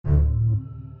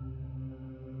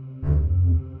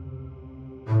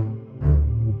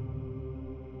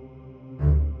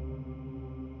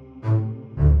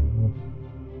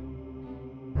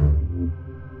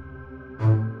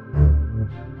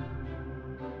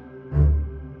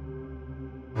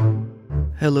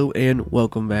Hello and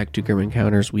welcome back to Grim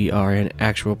Encounters. We are an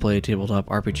actual play tabletop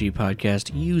RPG podcast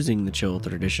using the Chill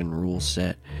 3rd Edition rule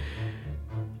set.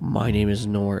 My name is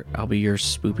Nort. I'll be your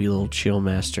spoopy little chill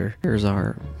master. Here's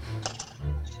our...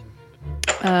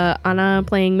 Anna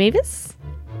playing Mavis.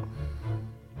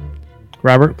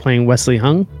 Robert playing Wesley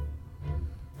Hung.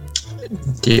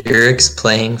 Derek's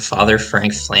playing Father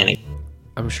Frank Flanagan.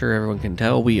 I'm sure everyone can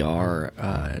tell we are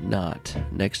not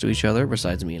next to each other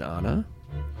besides me and Anna.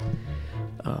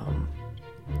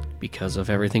 Because of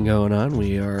everything going on,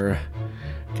 we are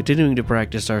continuing to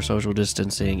practice our social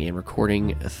distancing and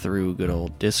recording through good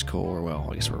old Discord. Well,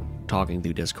 I guess we're talking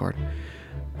through Discord.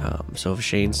 So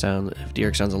if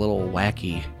Derek sounds a little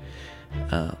wacky,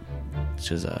 it's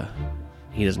just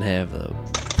he doesn't have the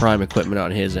prime equipment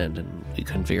on his end, and we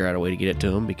couldn't figure out a way to get it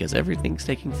to him because everything's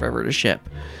taking forever to ship.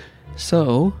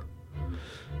 So,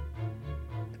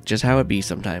 just how it be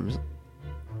sometimes.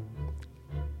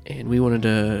 And we wanted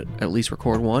to at least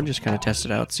record one, just kind of test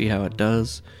it out, see how it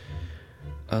does.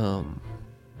 Plus,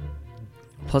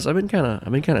 I've been kind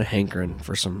of hankering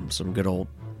for some good old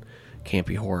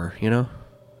campy horror, you know.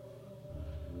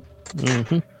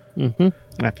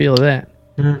 I feel that.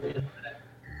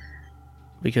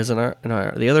 Because in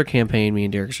the other campaign, me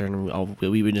and Derek started,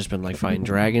 we've just been like fighting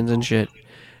dragons and shit,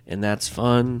 and that's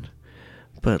fun.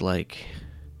 But like,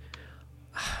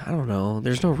 I don't know.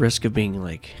 There's no risk of being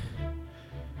like,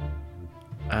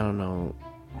 I don't know,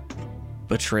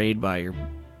 betrayed by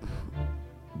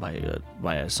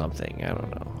something. I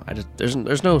don't know.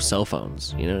 There's no cell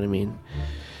phones. You know what I mean?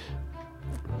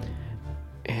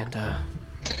 And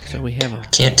so we have a...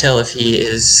 Can't tell if he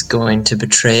is going to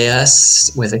betray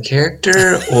us with a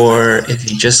character or if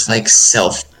he just likes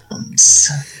cell phones.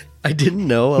 I didn't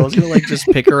know. I was gonna like just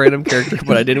pick a random character,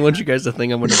 but I didn't want you guys to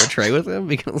think I'm gonna betray with him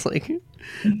because like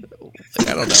I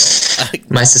don't know.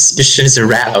 My suspicion is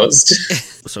aroused.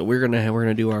 So we're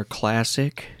gonna do our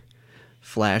classic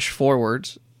flash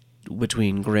forwards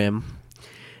between Grim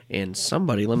and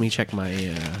somebody. Let me check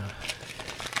my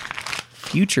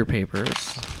future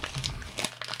papers.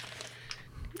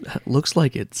 Looks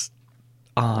like it's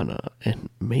Anna and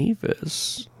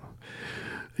Mavis.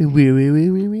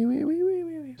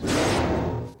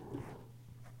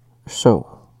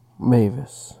 So,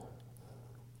 Mavis.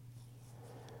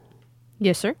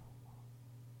 Yes, sir.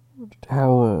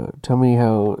 How? Tell me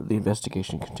how the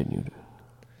investigation continued.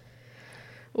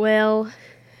 Well,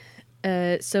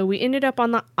 so we ended up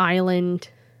on the island.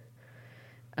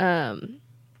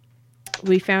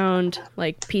 We found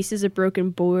like pieces of broken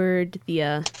board.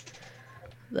 The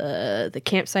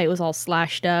campsite was all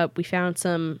slashed up. We found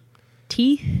some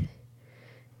teeth,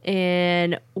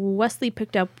 and Wesley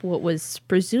picked up what was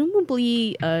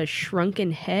presumably a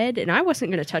shrunken head, and I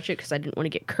wasn't going to touch it because I didn't want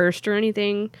to get cursed or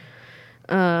anything.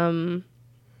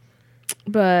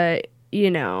 But,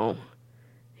 you know,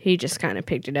 he just kind of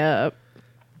picked it up.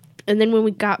 And then when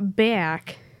we got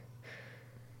back,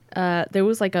 there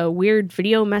was like a weird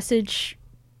video message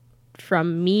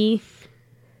from me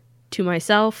to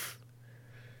myself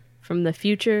from the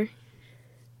future.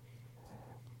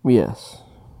 Yes,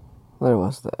 there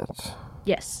was that.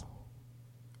 Yes.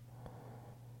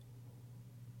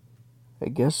 I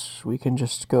guess we can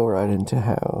just go right into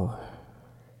how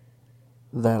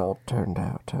that all turned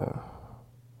out.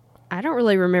 I don't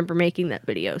really remember making that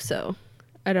video, so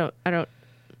I don't,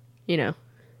 you know.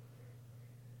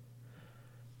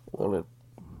 Well, it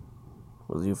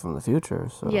was you from the future,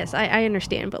 so... Yes, I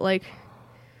understand, but, like,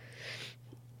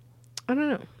 I don't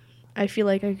know. I feel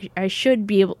like I should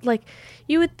be able... Like,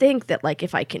 you would think that, like,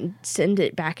 if I can send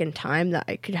it back in time, that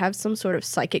I could have some sort of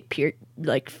psychic,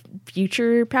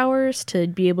 future powers to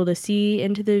be able to see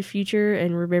into the future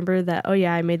and remember that, oh,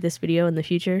 yeah, I made this video in the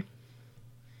future.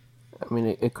 I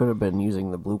mean, it could have been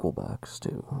using the Bloogle box,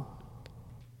 too.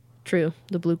 True,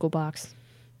 the Bloogle box.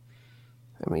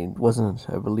 I mean,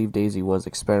 I believe Daisy was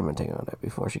experimenting on it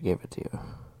before she gave it to you.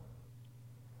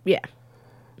 Yeah.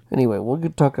 Anyway, we'll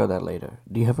talk about that later.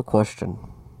 Do you have a question?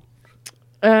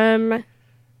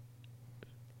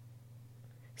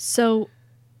 So,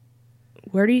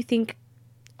 where do you think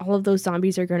all of those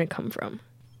zombies are going to come from?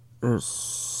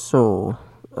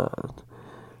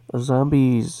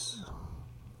 Zombies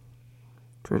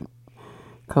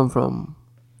come from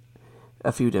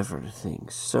a few different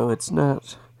things. So it's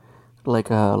not like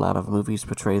a lot of movies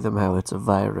portray them, how it's a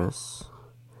virus,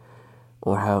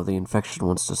 or how the infection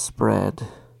wants to spread,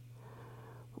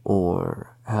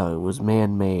 or how it was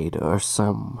man-made, or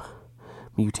some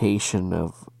mutation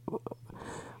of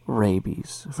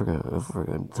rabies, if we're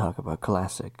going to talk about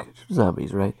classic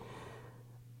zombies, right?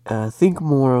 Think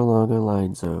more along the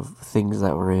lines of things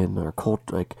that were in our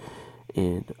cult, like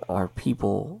in our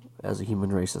people as a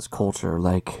human race, as culture,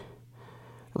 like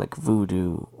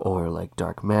voodoo or like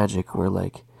dark magic, where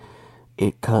like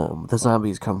the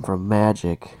zombies come from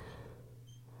magic.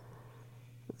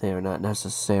 They are not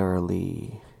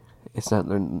necessarily. It's not.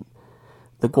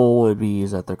 The goal would be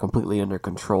is that they're completely under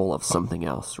control of something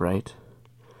else, right?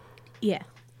 Yeah.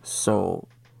 So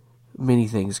many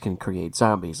things can create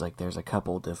zombies. Like there's a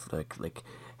couple different like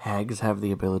hags have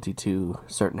the ability to.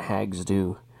 Certain hags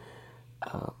do.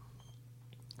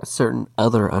 Certain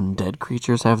other undead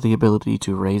creatures have the ability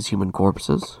to raise human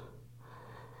corpses.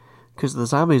 Because the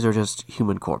zombies are just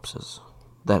human corpses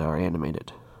that are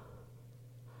animated.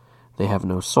 They have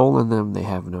no soul in them. They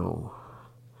have no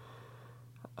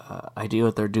idea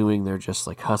what they're doing. They're just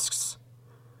like husks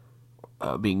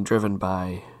being driven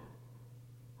by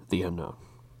the unknown.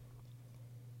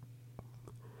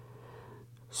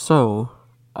 So,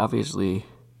 obviously,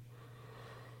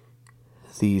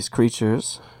 these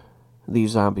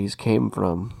zombies came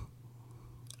from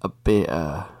a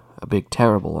big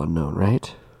terrible unknown,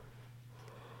 right?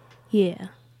 Yeah.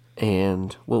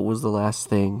 And what was the last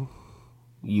thing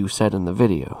you said in the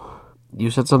video?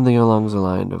 You said something along the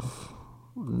line of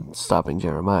stopping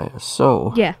Jeremiah.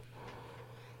 So Yeah.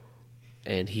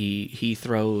 And he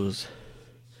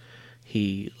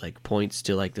points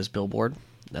to like this billboard,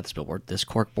 not this billboard, this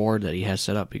cork board that he has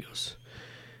set up. He goes,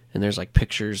 and there's like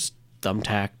pictures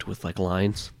thumbtacked with like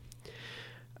lines.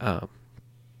 And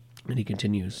he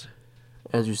continues,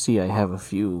 as you see, I have a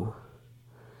few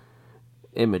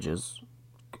images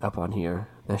up on here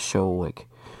that show like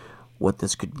what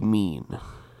this could mean.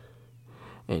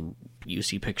 And you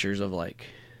see pictures of like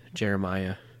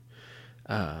Jeremiah,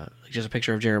 like just a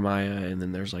picture of Jeremiah, and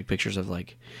then there's like pictures of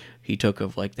like he took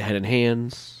of like the head and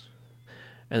hands,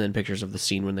 and then pictures of the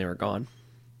scene when they were gone.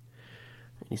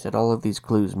 And he said all of these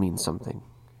clues mean something.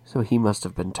 So he must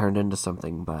have been turned into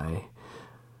something by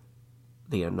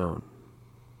the unknown.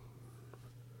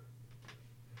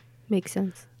 Makes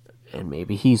sense. And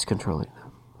maybe he's controlling them.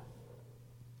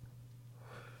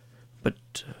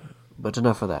 But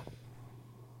enough of that.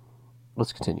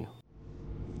 Let's continue.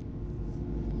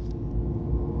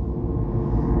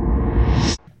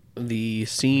 The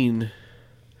scene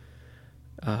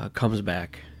comes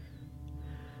back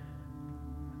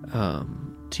to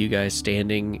you guys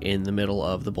standing in the middle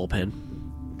of the bullpen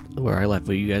where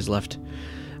you guys left.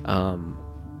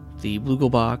 The Bluegill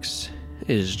box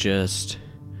is just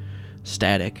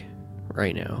static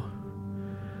right now.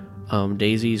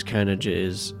 Daisy's kind of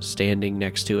is standing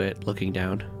next to it, looking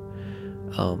down.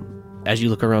 As you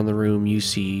look around the room, you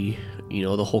see,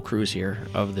 the whole crew's here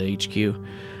of the HQ.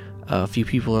 A few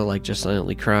people are like just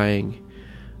silently crying.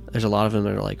 There's a lot of them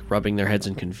that are like rubbing their heads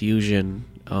in confusion.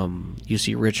 You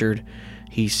see Richard.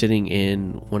 He's sitting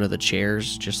in one of the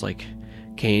chairs, just like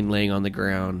Kane laying on the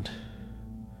ground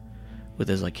with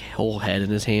his like whole head in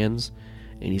his hands,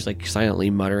 and he's like silently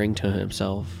muttering to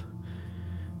himself.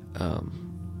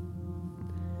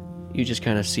 You just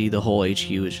kind of see the whole HQ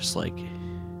is just like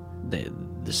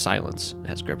the silence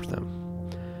has gripped them.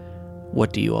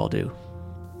 What do you all do?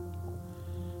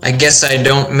 I guess I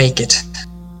don't make it.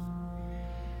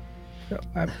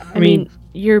 I mean,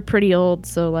 you're pretty old,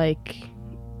 so like,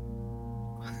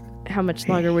 how much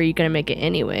longer were you gonna make it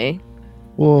anyway?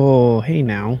 whoa, hey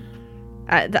now.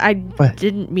 I What?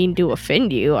 didn't mean to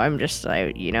offend you. I'm just,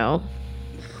 I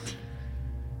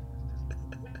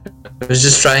was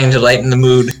just trying to lighten the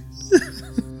mood.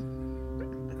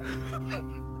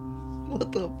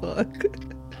 What the fuck?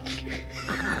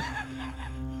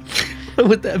 Why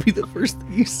would that be the first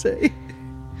thing you say?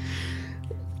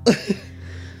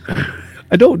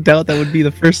 I don't doubt that would be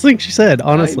the first thing she said,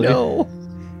 honestly. I know.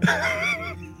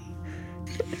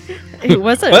 it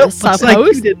wasn't Well, looks like you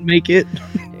supposed. didn't make it.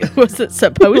 It wasn't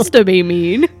supposed to be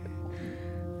mean.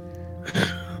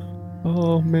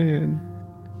 Oh, man.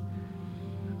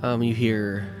 You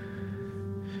hear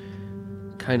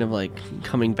kind of like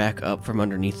coming back up from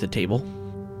underneath the table.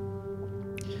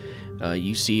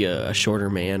 You see a shorter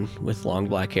man with long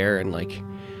black hair and like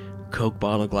Coke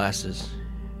bottle glasses.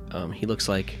 He looks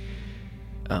like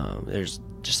there's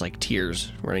just like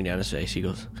tears running down his face. He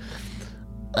goes,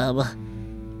 what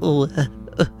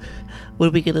are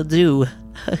we gonna do?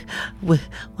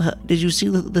 Did you see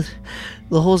the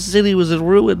whole city was in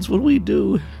ruins? What do we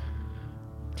do?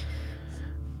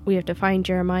 We have to find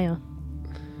Jeremiah.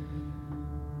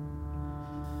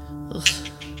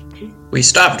 We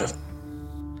stopped him.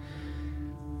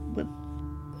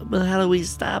 But how do we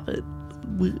stop it?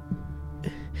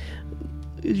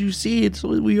 Did you see it?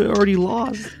 So we already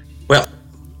lost. Well,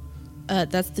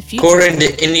 That's the future. According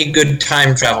to any good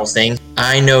time travel thing,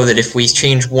 I know that if we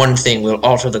change one thing, we'll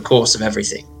alter the course of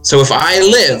everything. So if I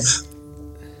live,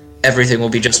 everything will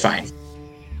be just fine.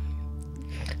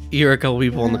 You hear a couple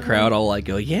people in the crowd all like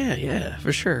go, yeah,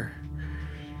 for sure.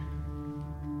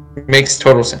 Makes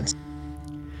total sense.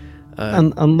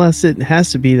 Unless it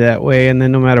has to be that way, and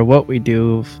then no matter what we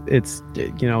do, it's,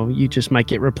 you just might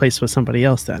get replaced with somebody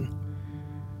else then.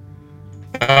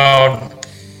 Oh,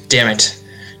 damn it.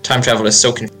 Time travel is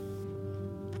so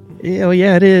Yeah, well,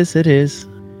 yeah, it is. It is.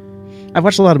 I've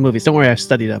watched a lot of movies. Don't worry, I've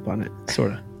studied up on it,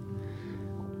 sort of.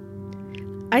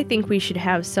 I think we should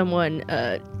have someone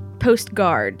post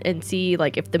guard and see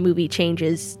like if the movie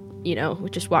changes. We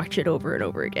just watch it over and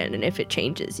over again, and if it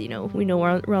changes, we know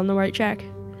we're on the right track.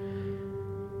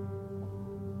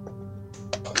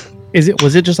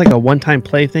 Was it just like a one-time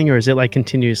play thing, or is it like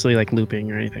continuously like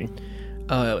looping or anything?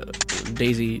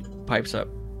 Daisy pipes up.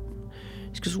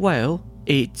 She goes, well,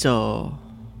 it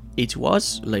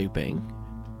was looping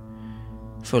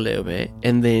for a little bit,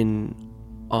 and then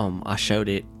I showed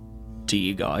it to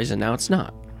you guys, and now it's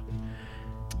not.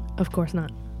 Of course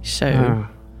not. So,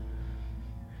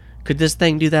 could this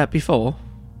thing do that before?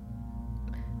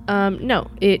 No,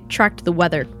 it tracked the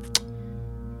weather.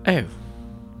 Oh.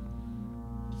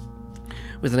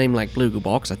 With a name like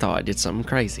Box, I thought I did something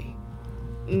crazy.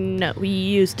 No, we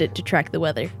used it to track the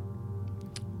weather.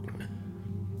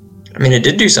 I mean, it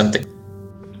did do something.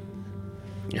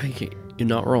 You're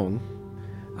not wrong.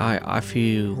 I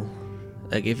feel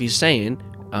like if you're saying,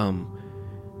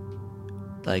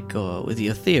 with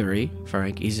your theory,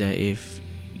 Frank, is that if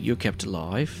you're kept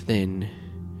alive, then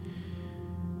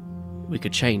we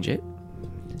could change it.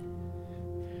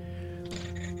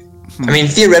 I mean,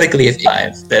 theoretically, if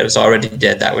alive that was already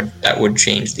dead, that would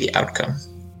change the outcome.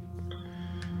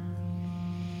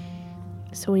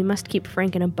 So we must keep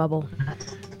Frank in a bubble.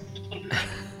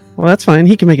 Well, that's fine.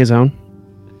 He can make his own.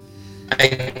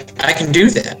 I can do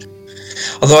that.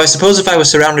 Although I suppose if I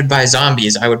was surrounded by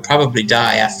zombies, I would probably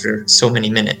die after so many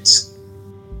minutes.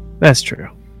 That's true.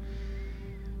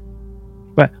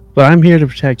 But I'm here to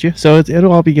protect you, so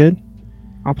it'll all be good.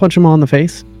 I'll punch them all in the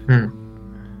face.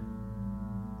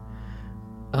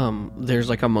 There's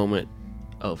like a moment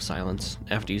of silence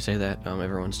after you say that.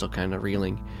 Everyone's still kind of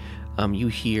reeling. You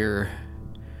hear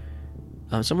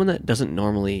someone that doesn't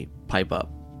normally pipe up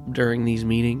during these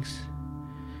meetings.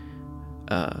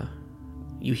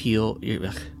 You hear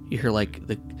like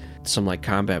some like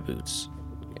combat boots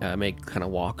make kind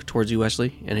of walk towards you,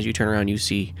 Wesley. And as you turn around, you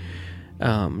see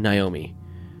Naomi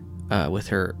with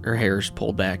her hair's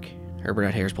pulled back, her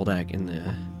brunette hair's pulled back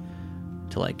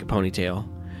to like a ponytail,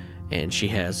 and she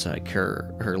has like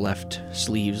her left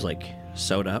sleeves like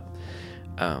sewed up,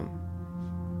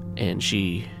 and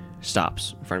she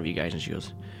stops in front of you guys and she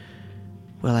goes,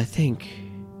 well, I think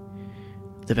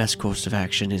the best course of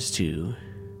action is to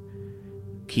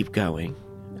keep going.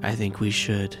 I think we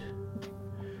should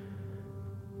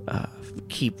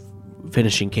keep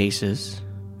finishing cases,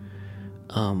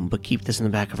 but keep this in the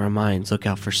back of our minds. Look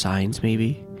out for signs,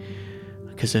 maybe,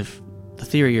 because if the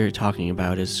theory you're talking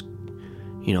about is,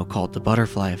 called the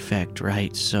butterfly effect,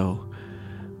 right? So,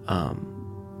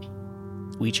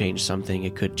 we change something,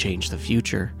 it could change the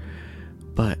future.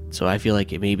 But so I feel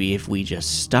like maybe if we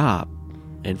just stop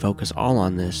and focus all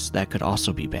on this, that could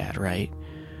also be bad, right?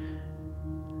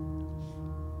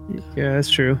 Yeah, that's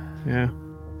true. Yeah.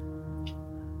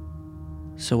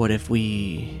 So what if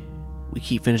we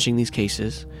keep finishing these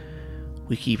cases,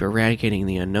 we keep eradicating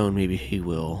the unknown, maybe he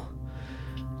will,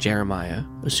 Jeremiah,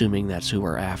 assuming that's who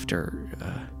we're after,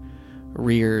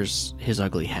 rears his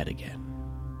ugly head again.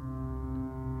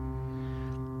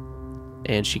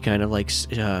 And she kind of like,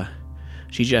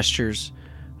 she gestures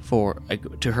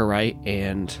to her right,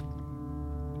 and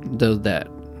that,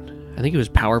 I think it was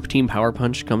Team Power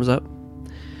Punch comes up,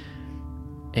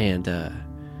 and the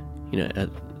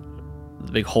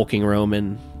big hulking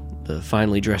Roman, the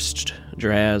finely dressed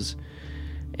Draz,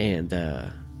 and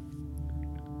the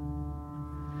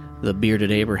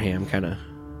bearded Abraham kind of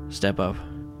step up.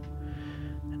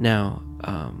 Now,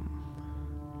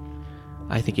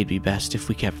 I think it'd be best if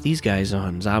we kept these guys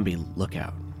on zombie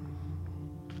lookout.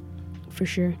 For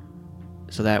sure.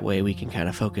 So that way we can kind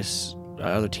of focus,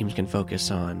 other teams can focus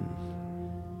on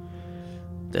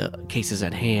the cases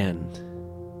at hand.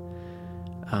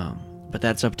 But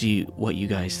that's up to you, what you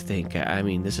guys think. I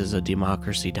mean, this is a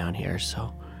democracy down here,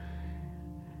 so.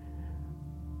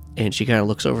 And she kind of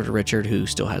looks over to Richard, who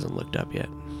still hasn't looked up yet.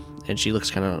 And she looks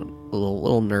kind of a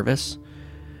little nervous.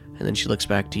 And then she looks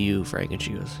back to you, Frank, and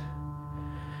she goes,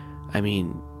 I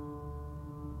mean,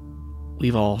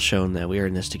 we've all shown that we are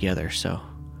in this together, so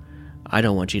I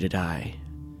don't want you to die.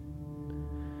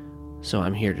 So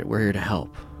we're here to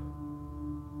help.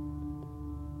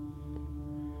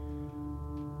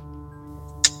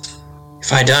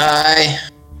 If I die,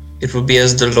 it will be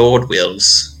as the Lord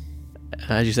wills.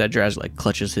 As you said, Draz like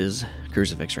clutches his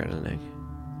crucifix around his neck.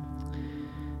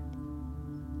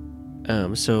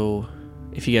 So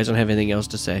if you guys don't have anything else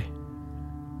to say.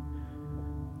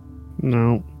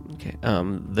 No. Okay.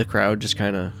 The crowd just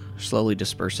kind of slowly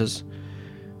disperses,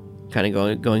 kind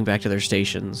of going back to their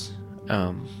stations.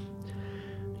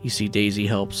 You see Daisy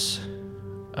helps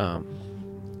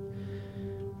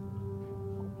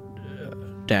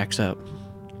Dax up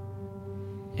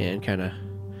and kind of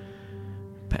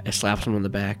slaps him on the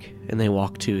back, and they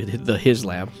walk to his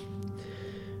lab.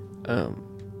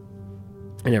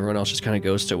 And everyone else just kind of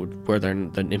goes to where the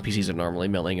NPCs are normally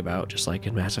milling about, just like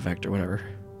in Mass Effect or whatever.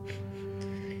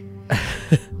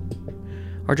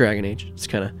 Or Dragon Age. It's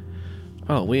kind of,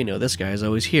 oh, we know this guy is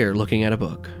always here looking at a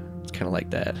book. It's kind of like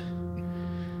that.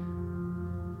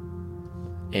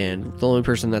 And the only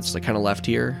person that's like kind of left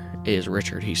here is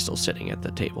Richard. He's still sitting at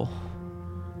the table.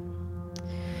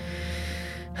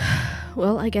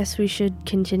 Well, I guess we should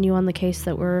continue on the case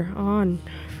that we're on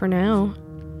for now.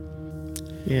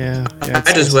 Yeah.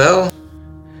 Might as well.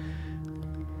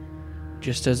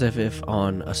 Just as if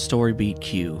on a story beat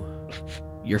cue,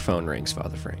 your phone rings,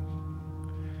 Father Frank.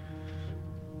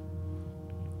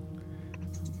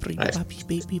 Right.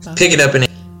 Pick it up and...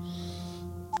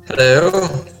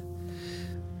 Hello?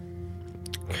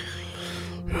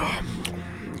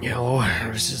 Hello,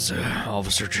 this is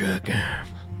Officer Chuck.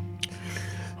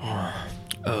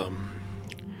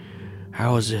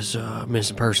 How is this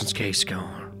missing persons case going?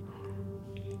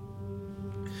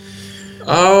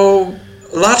 Oh,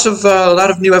 a lot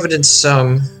of new evidence,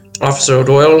 Officer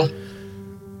O'Doyle.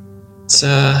 It's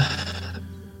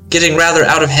getting rather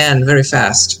out of hand very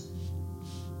fast.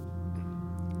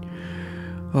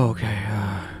 Okay,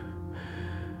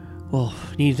 well,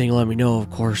 if you need anything, let me know, of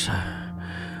course.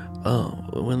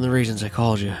 One of the reasons I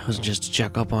called you wasn't just to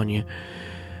check up on you.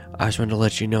 I just wanted to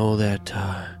let you know that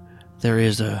there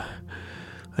is a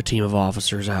team of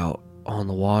officers out on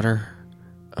the water.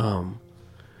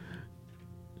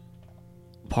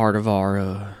 Part of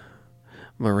our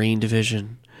Marine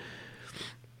division.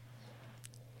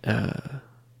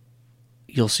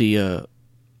 You'll see a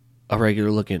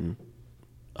regular looking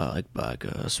like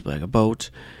a boat,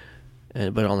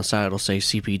 but on the side it'll say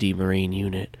CPD Marine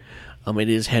Unit. It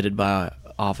is headed by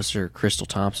Officer Crystal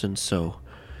Thompson, so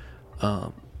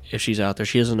if she's out there,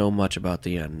 she doesn't know much about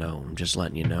the unknown. I'm just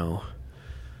letting you know.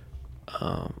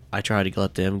 I tried to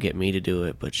let them get me to do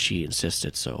it, but she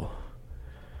insisted, so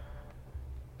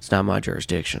it's not my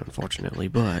jurisdiction, unfortunately,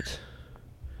 but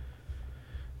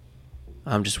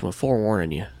I'm just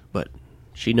forewarning you. But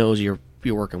she knows you're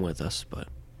working with us, but...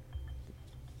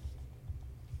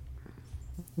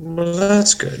 Well,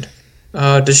 that's good.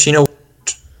 Does she know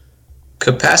what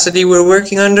capacity we're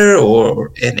working under,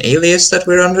 or an alias that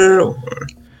we're under,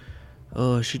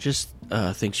 or... she just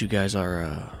thinks you guys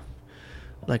are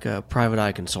like a private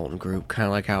eye consultant group, kind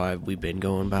of like how we've been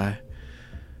going by.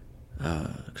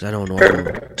 Because I don't know.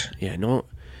 Perfect. Yeah, no.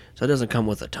 So it doesn't come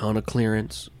with a ton of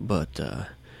clearance, but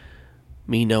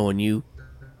me knowing you,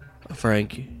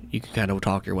 Frank, you can kind of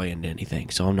talk your way into anything,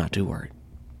 so I'm not too worried.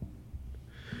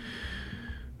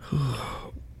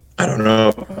 I don't know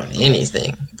about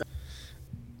anything.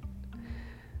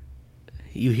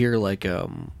 You hear like a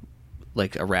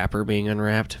wrapper being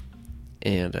unwrapped,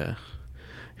 and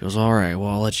he goes, "All right, well,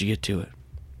 I'll let you get to it."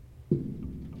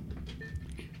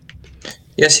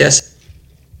 Yes.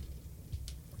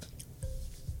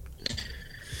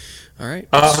 All right.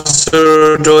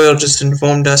 Officer Doyle just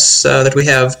informed us that we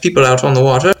have people out on the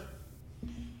water.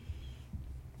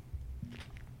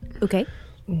 Okay.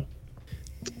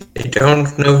 They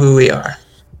don't know who we are.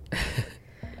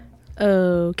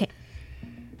 Okay.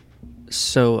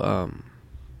 So,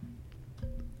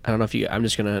 I don't know if I'm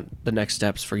just gonna, the next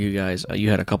steps for you guys, you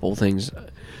had a couple of things,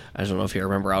 I don't know if you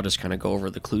remember, I'll just kind of go over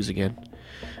the clues again.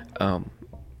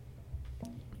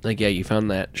 You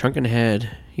found that shrunken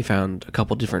head, you found a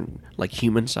couple different, like,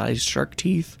 human-sized shark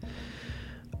teeth.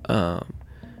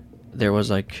 There was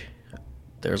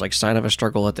sign of a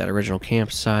struggle at that original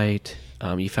campsite.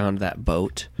 You found that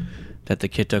boat that the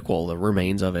kid took, well, the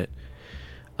remains of it.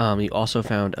 You also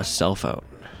found a cell phone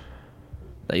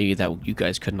that you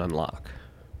guys couldn't unlock.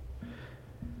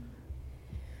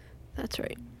 That's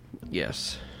right.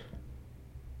 Yes.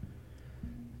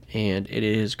 And it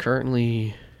is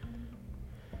currently,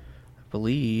 I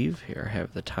believe, here I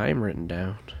have the time written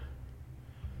down.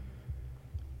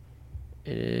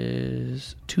 It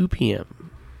is 2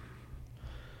 p.m.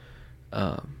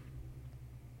 And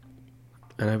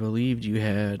I believed you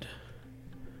had.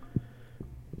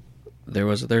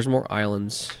 There's more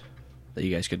islands that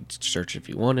you guys could search if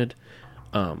you wanted.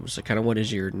 So kind of what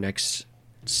is your next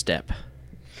step?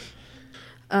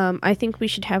 I think we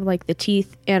should have like the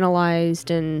teeth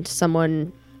analyzed and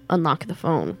someone unlock the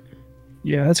phone.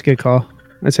 Yeah, that's a good call.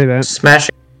 I'd say that.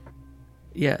 Smashing.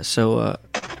 Yeah, so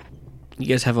you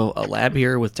guys have a lab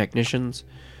here with technicians.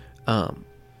 I'm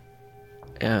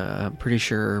pretty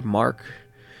sure Mark,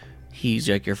 he's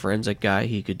like your forensic guy.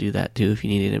 He could do that too if you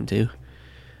needed him to.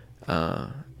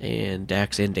 And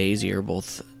Dax and Daisy are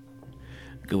both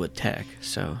good with tech,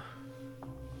 so.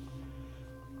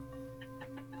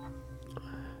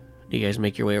 Do you guys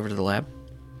make your way over to the lab?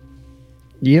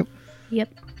 Yep. Yep.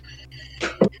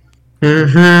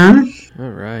 Mm-hmm. All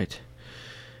right.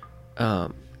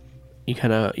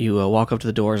 You walk up to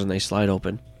the doors and they slide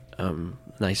open.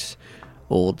 Nice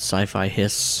old sci-fi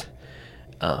hiss.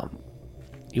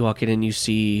 You walk in and you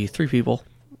see 3 people.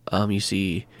 You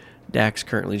see Dax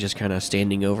currently just kind of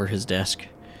standing over his desk,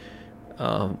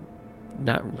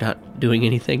 not doing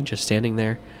anything, just standing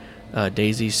there.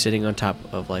 Daisy's sitting on top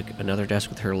of like another desk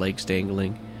with her legs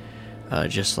dangling,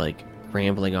 just like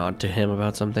rambling on to him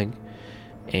about something.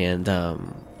 And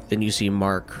then you see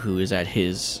Mark, who is at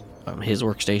his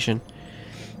workstation,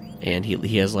 and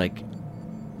he has like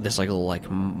this like little like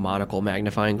monocle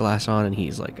magnifying glass on, and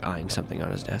he's like eyeing something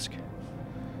on his desk.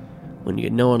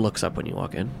 No one looks up when you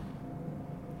walk in.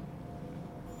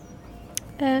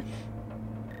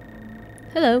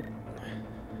 Hello.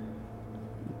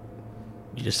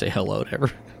 You just say hello to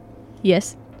everyone.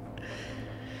 Yes.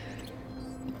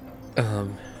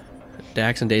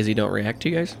 Dax and Daisy don't react to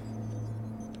you guys.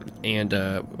 And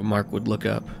Mark would look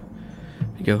up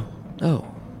and go, "Oh,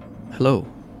 hello.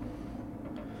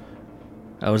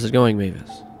 How is it going, Mavis?"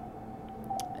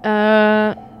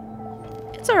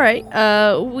 It's all right.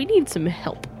 We need some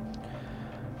help.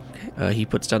 He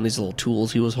puts down these little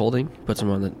tools he was holding. Puts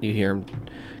them on you hear him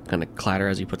kind of clatter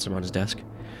as he puts them on his desk.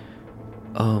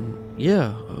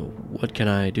 Yeah. What can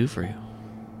I do for you?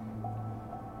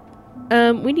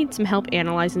 We need some help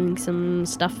analyzing some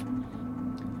stuff.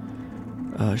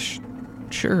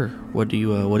 Sure. What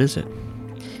is it?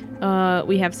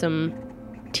 We have some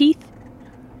teeth.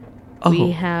 Oh.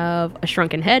 We have a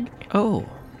shrunken head. Oh.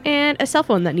 And a cell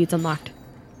phone that needs unlocked.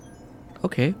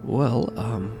 Okay. Well,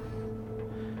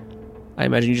 I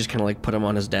imagine you just kind of like put him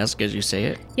on his desk as you say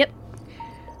it. Yep.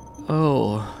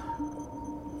 Oh.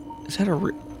 Is that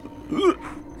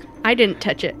I didn't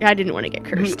touch it. I didn't want to get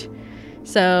cursed.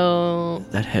 So...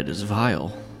 That head is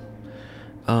vile.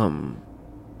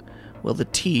 Well, the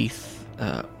teeth,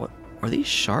 what are these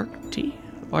shark teeth?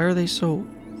 Why are they so...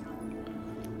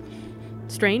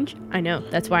 Strange? I know.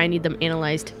 That's why I need them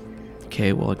analyzed.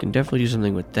 Okay, well, I can definitely do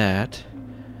something with that.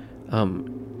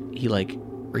 He, like,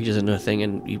 reaches into a thing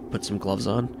and he puts some gloves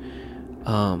on.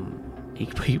 He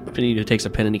takes a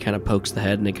pen and he kind of pokes the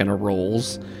head and it kind of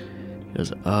rolls. He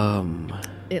goes,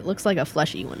 It looks like a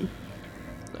fleshy one.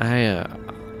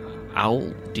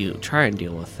 I'll try and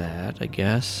deal with that, I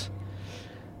guess.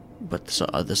 But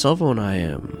the cell phone,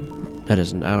 that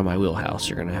isn't out of my wheelhouse.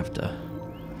 You're gonna have to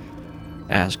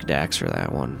ask Dax for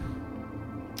that one.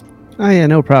 Oh yeah,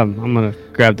 no problem. I'm gonna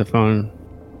grab the phone and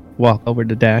walk over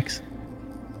to Dax.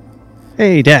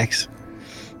 Hey, Dax.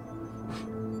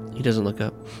 He doesn't look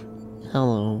up.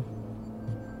 Hello.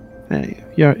 Hey,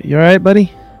 you alright,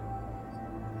 buddy?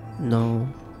 No.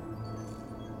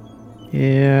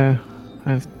 Yeah,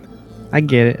 I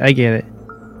get it.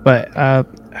 But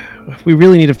we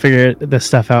really need to figure this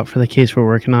stuff out for the case we're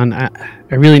working on. I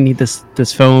really need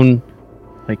this phone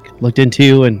like looked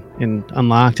into and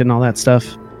unlocked and all that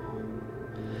stuff.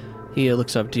 He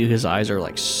looks up to you. His eyes are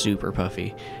like super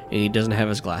puffy, and he doesn't have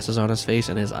his glasses on his face,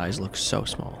 and his eyes look so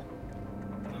small.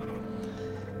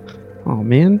 Oh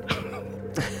man.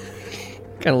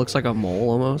 Kind of looks like a mole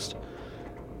almost.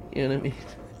 You know what I mean?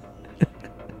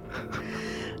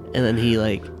 And then he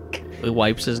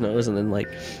wipes his nose and then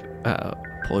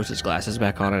pulls his glasses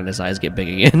back on and his eyes get big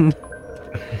again.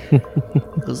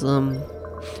 Goes,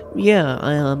 yeah,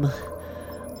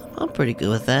 I'm pretty good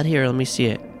with that. Here, let me see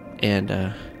it.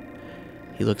 And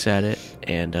he looks at it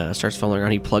and starts fumbling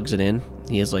around. He plugs it in.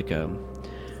 He has a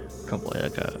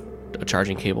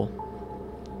charging cable.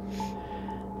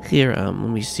 Here, let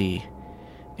me see.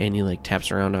 And he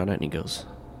taps around on it and he goes,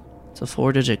 it's a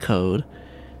 4-digit code.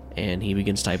 And he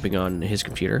begins typing on his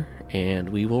computer, and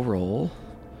we will roll.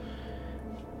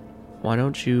 Why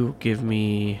don't you give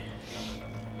me...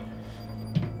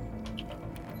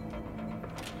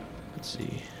 Let's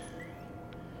see.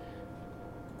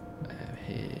 I have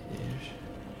his...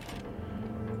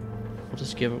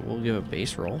 we'll give a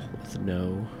base roll with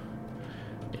no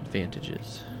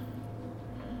advantages.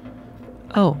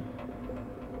 Oh.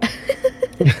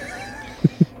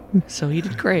 So he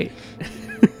did great.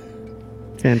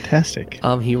 Fantastic.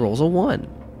 He rolls a 1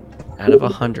 out of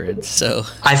 100. So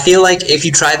I feel like if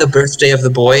you try the birthday of the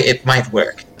boy, it might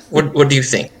work. What do you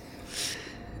think?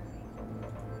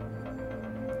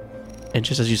 and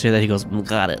just as you say that, he goes,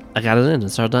 "Got it. I got it in.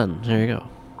 It's all done. There you go."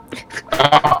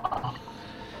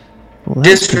 Well,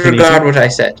 that's pretty Disregard what I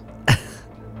said.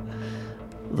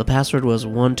 The password was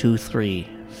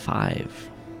 1235.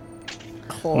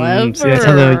 Clever. See, that's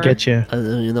how they would get you.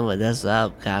 You know what? That's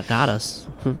got us.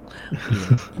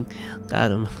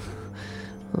 Got him.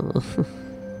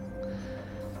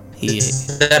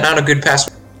 Is that not a good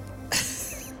password?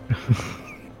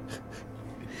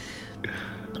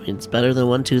 I mean, it's better than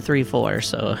 1234.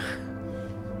 So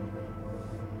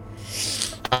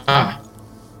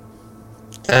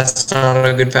That's not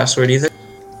a good password either.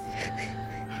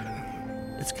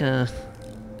 it's gonna.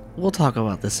 We'll talk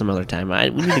about this some other time. We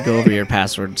need to go over your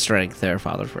password strength there,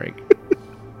 Father Frank.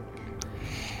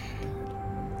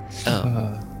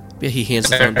 Oh. Yeah, he hands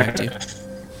the phone back to you.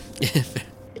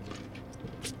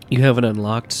 You have an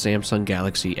unlocked Samsung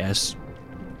Galaxy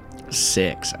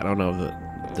S6. I don't know the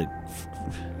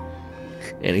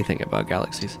anything about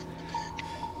Galaxies.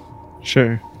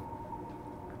 Sure.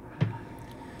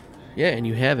 Yeah, and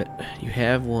you have it. You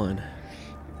have one.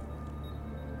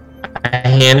 I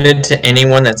hand it to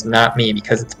anyone that's not me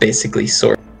because it's basically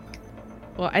sort.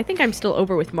 Well, I think I'm still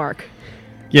over with Mark.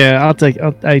 Yeah,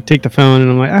 I take the phone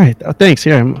and I'm like, all right, thanks.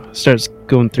 Here, I starts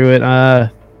going through it. I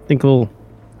think I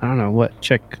don't know what,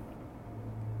 check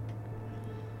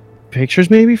pictures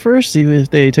maybe first. See if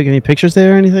they took any pictures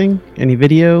there or anything, any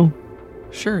video.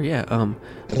 Sure, yeah.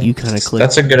 You kind of click.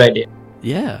 That's a good idea.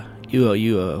 Yeah,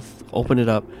 you open it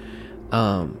up,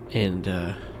 and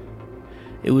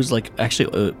it was like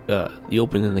actually you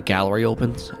open and the gallery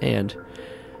opens, and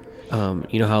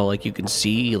you know how like you can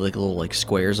see like little like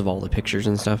squares of all the pictures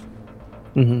and stuff.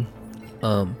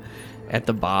 Mm-hmm. At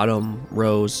the bottom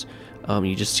rows,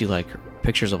 you just see like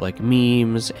pictures of like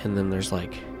memes, and then there's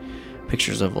like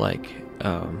pictures of like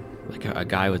a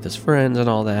guy with his friends and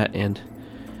all that, and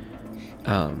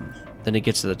then it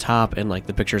gets to the top and like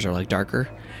the pictures are like darker,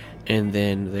 and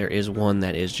then there is one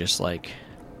that is just like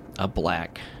a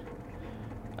black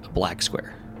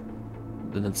square.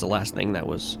 And that's the last thing that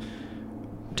was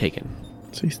taken.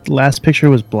 So the last picture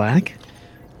was black.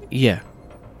 Yeah.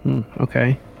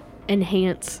 Okay.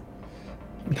 Enhance.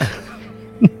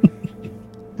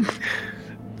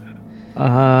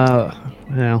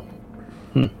 Well.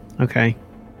 Okay.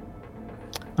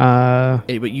 But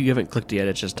you haven't clicked yet.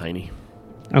 It's just tiny.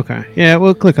 Okay. Yeah,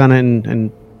 we'll click on it and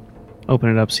open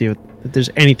it up. See if there's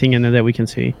anything in there that we can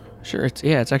see. Sure.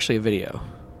 It's actually a video.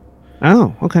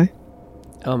 Oh. Okay.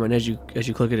 And as you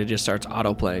click it, it just starts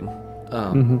auto playing.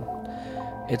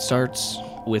 It starts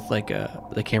with like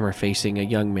the camera facing a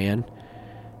young man.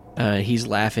 He's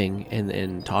laughing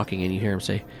and talking, and you hear him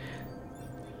say,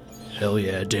 "Hell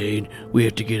yeah, Dane! We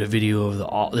have to get a video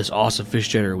of this awesome fish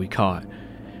jetter we caught."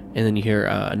 And then you hear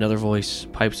another voice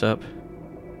pipes up,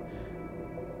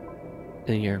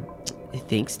 and you hear,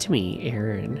 "Thanks to me,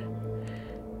 Aaron.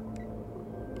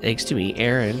 Thanks to me,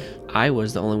 Aaron. I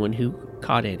was the only one who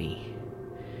caught any."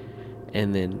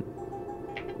 And then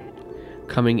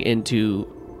coming into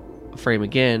frame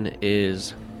again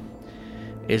is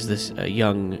this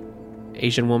young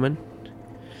Asian woman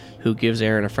who gives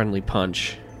Aaron a friendly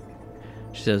punch.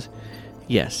 She says,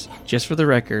 "Yes, just for the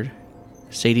record,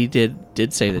 Sadie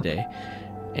did save the day,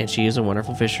 and she is a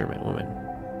wonderful fisherman woman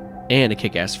and a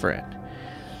kick-ass friend."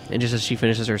 And just as she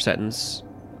finishes her sentence,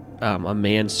 a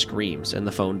man screams and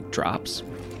the phone drops.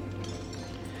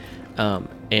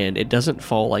 And it doesn't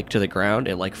fall like to the ground;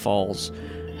 it like falls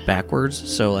backwards.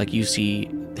 So like you see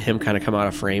him kind of come out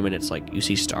of frame, and it's like you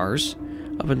see stars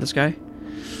up in the sky,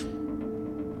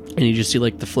 and you just see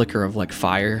like the flicker of like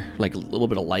fire, like a little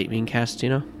bit of light being cast, you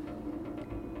know.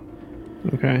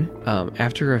 Okay.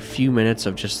 After a few minutes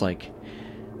of just like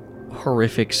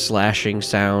horrific slashing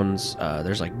sounds,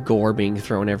 there's like gore being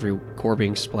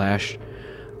splashed.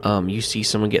 You see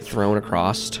someone get thrown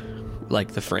across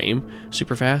like the frame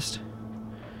super fast.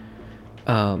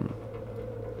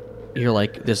 You're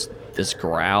like this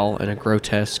growl and a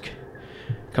grotesque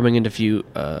coming into view.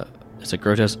 It's a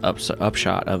grotesque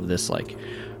upshot of this like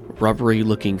rubbery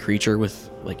looking creature with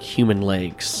like human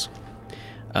legs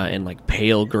and like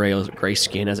pale gray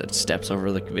skin as it steps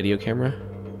over the video camera.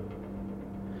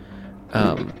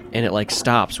 And it like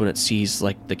stops when it sees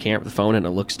like the phone, and it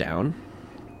looks down,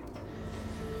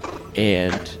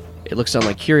 and it looks down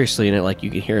like curiously, and it like you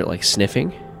can hear it like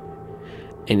sniffing,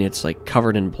 and it's like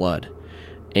covered in blood,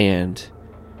 and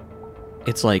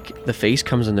it's like the face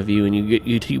comes into view, and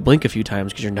you blink a few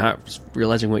times because you're not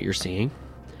realizing what you're seeing,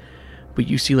 but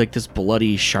you see like this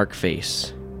bloody shark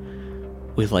face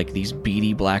with like these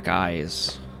beady black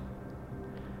eyes,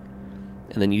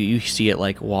 and then you see it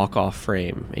like walk off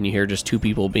frame, and you hear just two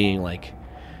people being like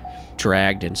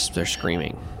dragged, and they're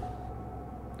screaming,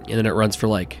 and then it runs for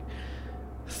like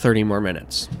 30 more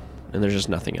minutes, and there's just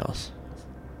nothing else.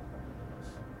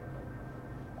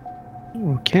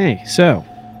 Okay, so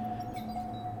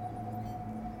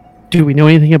do we know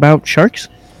anything about sharks?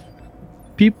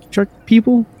 Shark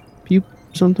people?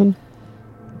 Something?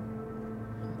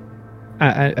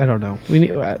 I don't know. We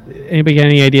need, anybody got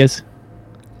any ideas?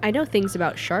 I know things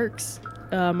about sharks.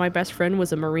 My best friend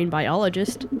was a marine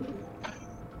biologist,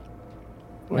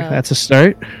 Well, that's a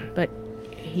start. but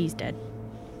he's dead.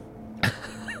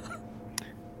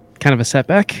 Kind of a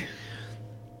setback.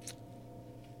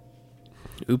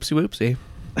 Oopsie whoopsie.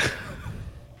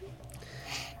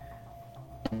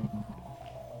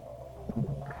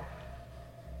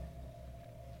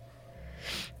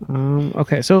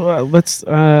 Okay, so let's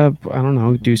I don't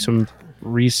know, do some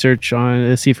research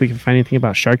on see if we can find anything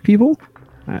about shark people.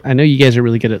 I know you guys are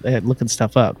really good at looking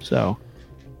stuff up, so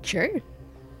Sure.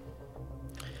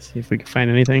 see if we can find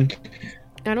anything.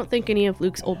 I don't think any of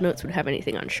Luke's old notes would have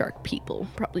anything on shark people.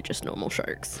 Probably just normal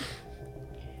sharks.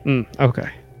 Okay.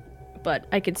 But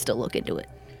I could still look into it.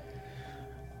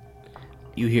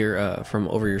 You hear from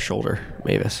over your shoulder,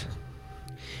 Mavis.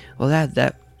 Well,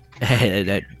 that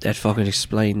fucking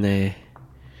explained the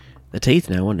teeth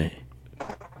now, wouldn't it?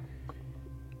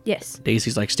 Yes.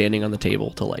 Daisy's like standing on the table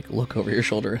to like look over your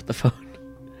shoulder at the phone.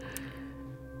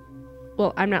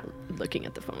 Well, I'm not looking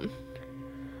at the phone.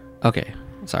 Okay,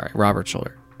 sorry, Robert's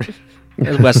shoulder.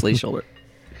 It's Wesley's shoulder.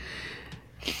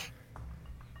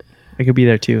 I could be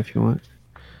there too if you want.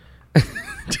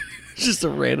 Just a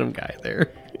random guy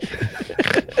there.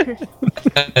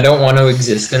 I don't want to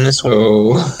exist in this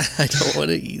world. I don't want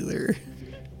to either.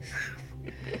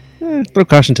 Throw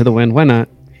caution to the wind. Why not?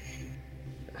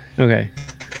 Okay.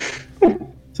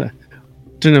 So,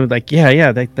 like,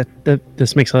 yeah. That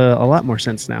this makes a lot more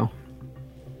sense now.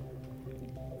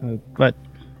 But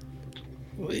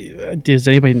does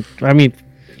anybody? I mean,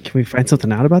 can we find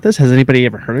something out about this? Has anybody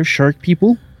ever heard of shark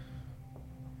people?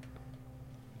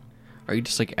 Are you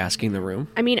just like asking the room?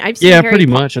 I mean, I've seen Yeah, Harry pretty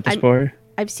much at this point.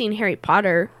 I've seen Harry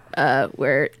Potter,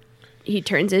 where he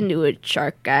turns into a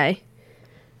shark guy.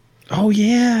 Oh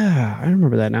yeah, I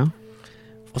remember that now.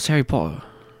 What's Harry Potter?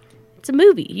 It's a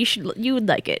movie. You would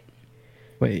like it.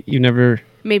 Wait, you never?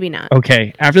 Maybe not.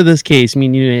 Okay, after this case, you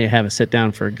need to have a sit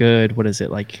down for a good. What is it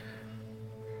like?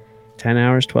 10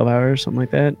 hours, 12 hours, something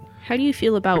like that. How do you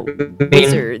feel about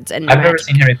wizards and I've never magic?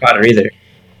 seen Harry Potter either.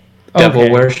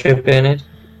 Devil worship in it.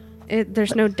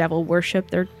 There's no devil worship.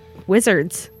 They're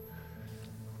wizards.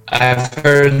 I've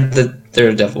heard that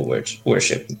there's devil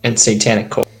worship and satanic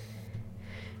cult.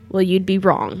 Well, you'd be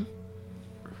wrong.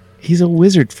 He's a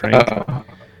wizard, Frank.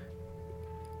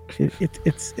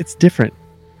 It's different.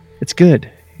 It's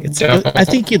good. I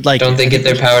think you'd like. Don't it. they get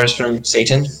their powers from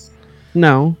Satan?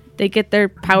 No. They get their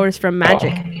powers from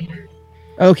magic.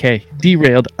 Okay,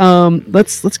 derailed.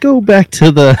 Let's go back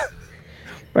to the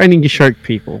finding shark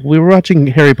people. We were watching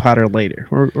Harry Potter later.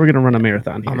 We're gonna run a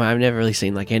marathon here. I've never really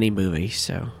seen like any movies,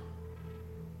 so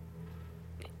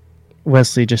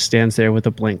Wesley just stands there with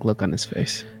a blank look on his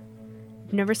face.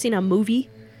 You've never seen a movie?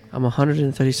 I'm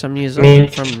 130 some years I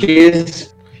old. mean, she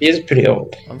is pretty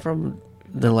old. I'm from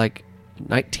the like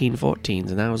 1914s,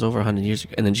 and that was over 100 years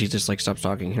ago. And then she just like stops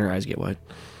talking, and her eyes get wide,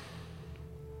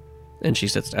 and she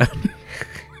sits down.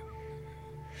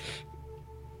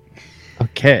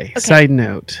 Okay. Side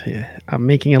note: I'm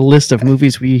making a list of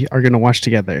movies we are going to watch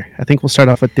together. I think we'll start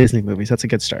off with Disney movies. That's a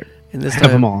good start. And this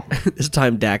Have them time, all. this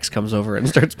time Dax comes over and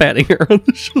starts patting her on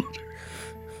the shoulder.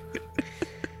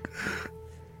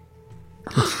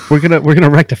 We're gonna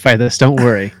rectify this. Don't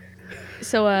worry.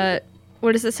 So,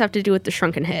 what does this have to do with the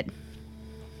shrunken head?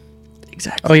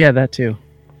 Exactly. Oh yeah, that too.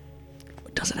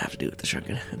 What does it have to do with the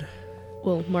shrunken head?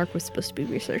 Well, Mark was supposed to be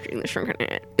researching the shrunken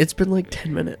head. It's been like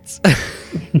 10 minutes.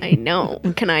 I know.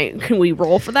 Can we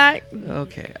roll for that?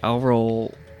 Okay, I'll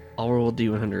roll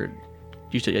D100.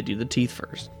 Usually I do the teeth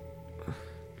first.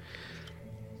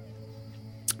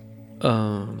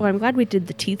 Well, I'm glad we did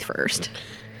the teeth first.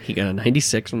 He got a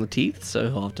 96 on the teeth, so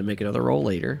he'll have to make another roll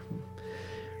later.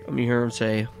 I'm gonna hear him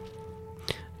say,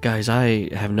 "Guys, I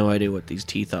have no idea what these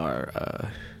teeth are.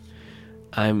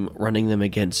 I'm running them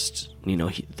against,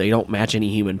 they don't match any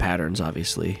human patterns,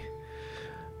 obviously.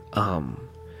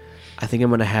 I I think I'm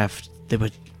gonna have.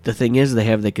 But the thing is, they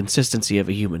have the consistency of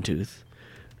a human tooth,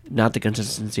 not the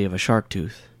consistency of a shark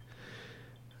tooth.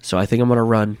 So I think I'm gonna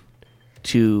run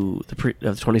to the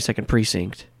 22nd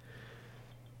precinct,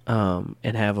 and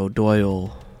have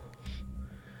O'Doyle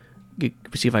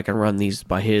see if I can run these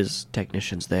by his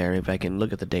technicians there. If I can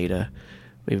look at the data,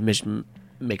 maybe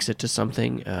mix it to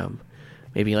something.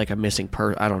 Maybe like a missing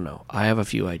I don't know. I have a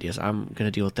few ideas. I'm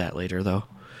gonna deal with that later though.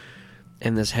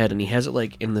 And this head, and he has it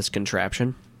like in this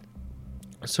contraption.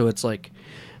 So it's like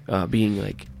being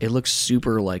like, it looks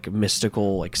super like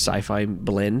mystical, like sci-fi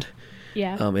blend.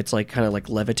 Yeah. It's like kind of like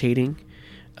levitating.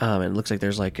 And it looks like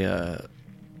there's like I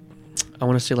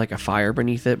want to say like a fire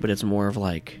beneath it, but it's more of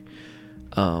like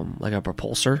a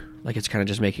propulsor. Like it's kind of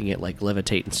just making it like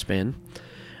levitate and spin.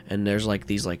 And there's like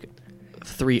these like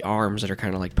 3 arms that are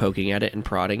kind of like poking at it and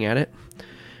prodding at it.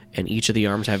 And each of the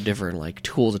arms have different like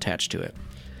tools attached to it.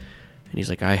 And he's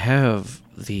like, I've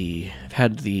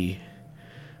had my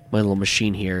little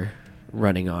machine here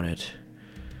running on it.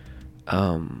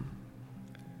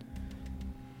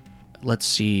 Let's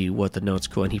see what the notes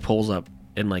go. And he pulls up,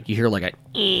 and like you hear like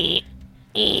a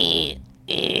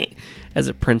as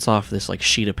it prints off this like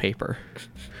sheet of paper.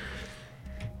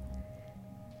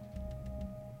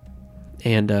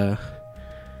 And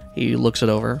he looks it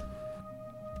over,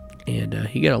 and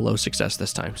he got a low success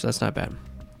this time, so that's not bad.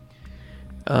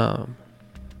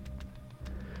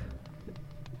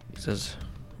 He says,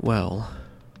 well,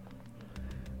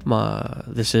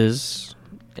 this is,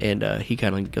 and he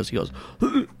kind of goes, is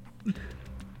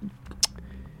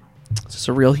this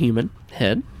a real human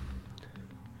head?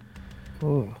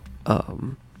 Oh.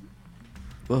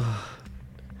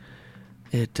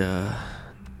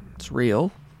 It's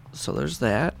real, so there's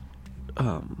that.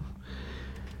 And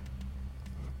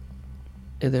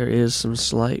there is some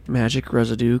slight magic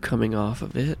residue coming off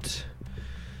of it.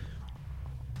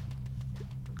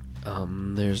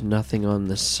 There's nothing on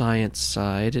the science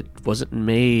side. It wasn't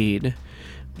made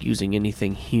using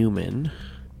anything human.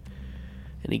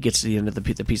 And he gets to the end of the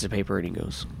piece of paper and he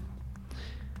goes,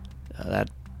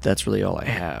 that's really all I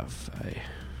have.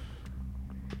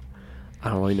 I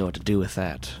don't really know what to do with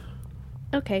that.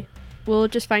 Okay. We'll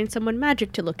just find someone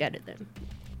magic to look at it then.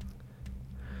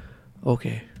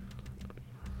 Okay.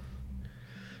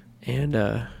 And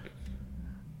I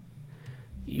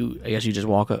guess you just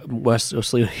walk up.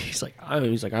 Wesley, he's like,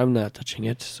 I'm not touching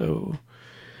it, so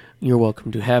you're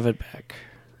welcome to have it back.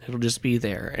 It'll just be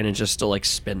there, and it's just still like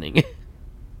spinning.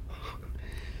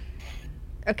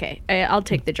 Okay, I'll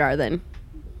take the jar then.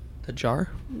 The jar?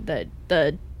 The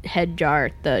head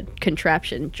jar, the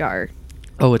contraption jar.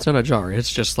 Oh, it's not a jar.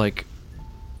 It's just like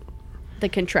the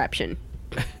contraption.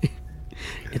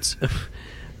 It's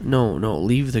no.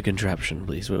 Leave the contraption,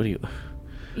 please. What do you?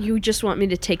 You just want me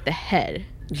to take the head?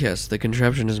 Yes, the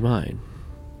contraption is mine.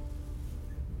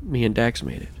 Me and Dax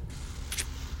made it.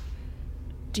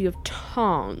 Do you have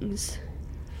tongs?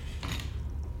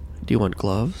 Do you want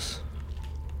gloves?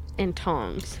 And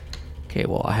tongs. Okay,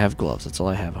 well, I have gloves. That's all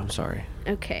I have. I'm sorry.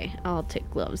 Okay, I'll take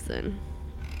gloves then.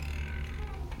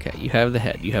 Okay, you have the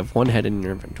head. You have one head in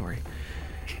your inventory.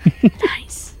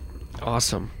 Nice.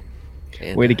 Awesome.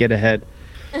 And, Way to get ahead.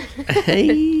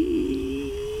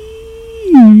 Hey.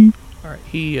 All right.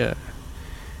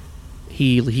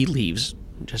 He leaves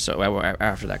just so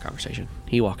after that conversation.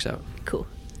 He walks out. Cool.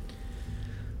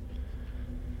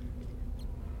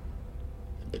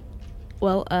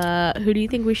 Well, who do you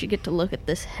think we should get to look at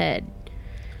this head?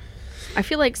 I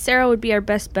feel like Sarah would be our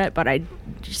best bet, but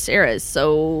Sarah is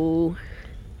so...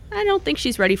 I don't think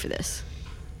she's ready for this.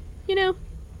 You know?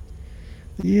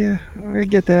 Yeah, I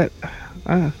get that.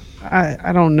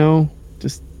 I don't know.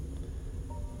 Just...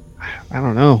 I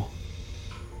don't know.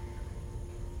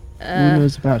 Who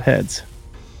knows about heads?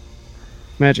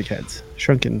 Magic heads.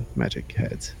 Shrunken magic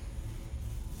heads.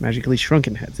 Magically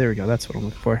shrunken heads. There we go. That's what I'm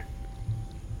looking for.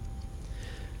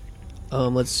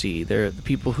 Let's see. There are the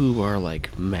people who are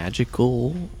like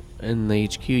magical in the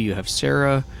HQ. You have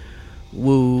Sarah,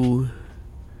 Wu,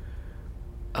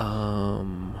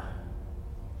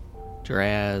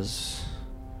 Draz.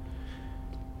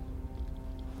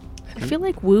 I feel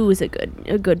like Wu is a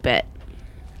good bet.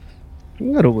 You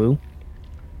can go to Woo.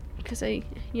 Because I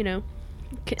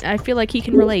feel like he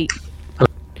can relate.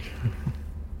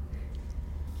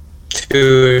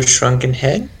 To a shrunken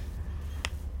head?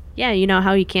 Yeah, you know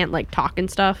how he can't like talk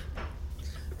and stuff?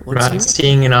 Not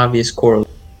seeing an obvious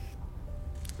correlation.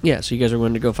 Yeah, so you guys are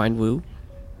going to go find Wu.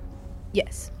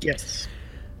 Yes. Yes.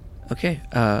 Okay,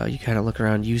 you kind of look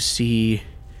around. You see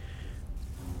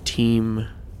Team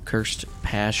Cursed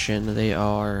Passion. They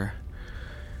are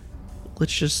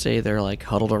let's just say they're like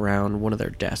huddled around one of their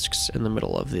desks in the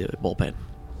middle of the bullpen.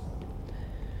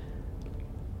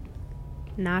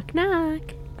 Knock, knock.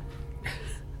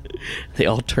 They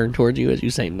all turn towards you as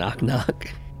you say knock knock.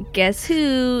 Guess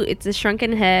who? It's a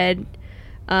shrunken head.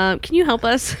 Can you help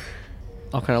us?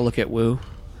 I'll kind of look at Wu,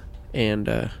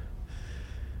 and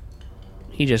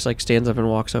he just like stands up and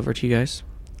walks over to you guys.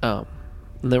 And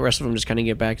the rest of them just kind of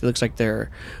get back. It looks like they're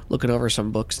looking over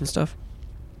some books and stuff.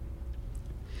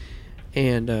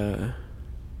 And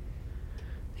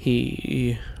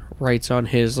he writes on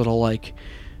his little like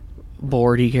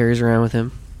board he carries around with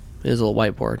him, his little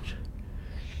whiteboard.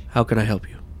 How can I help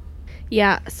you?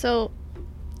 Yeah, so,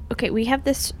 okay, we have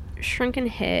this shrunken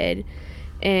head,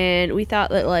 and we thought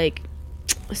that, like,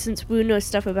 since Wu knows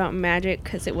stuff about magic,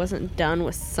 because it wasn't done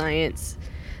with science,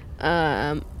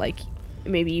 like,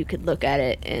 maybe you could look at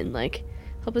it and, like,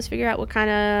 help us figure out what kind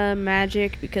of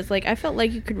magic, because, like, I felt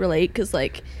like you could relate, because,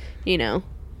 like, you know.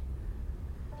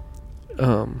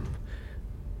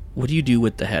 What do you do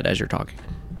with the head as you're talking?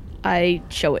 I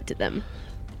show it to them.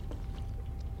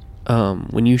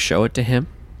 When you show it to him,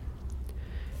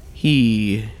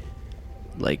 he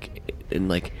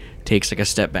takes like a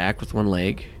step back with one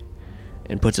leg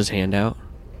and puts his hand out,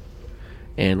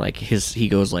 and like he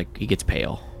goes like he gets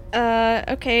pale.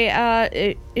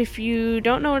 Okay, if you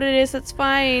don't know what it is, that's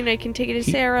fine. I can take it to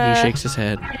Sarah. He shakes his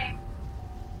head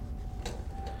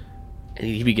and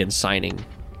he begins signing.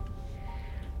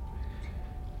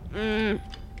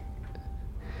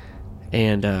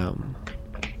 And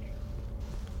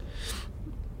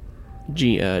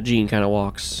Jean kind of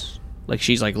walks, like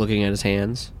she's like looking at his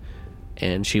hands,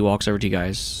 and she walks over to you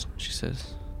guys. She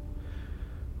says,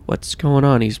 "What's going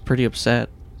on? He's pretty upset."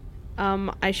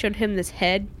 I showed him this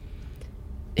head.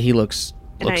 He looks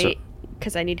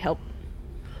because I need help.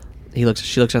 She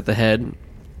looks at the head.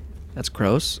 That's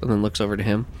gross, and then looks over to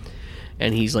him,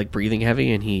 and he's like breathing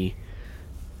heavy, and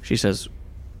she says,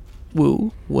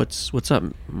 "Woo, what's up,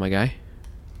 my guy?"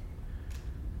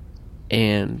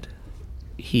 And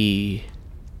he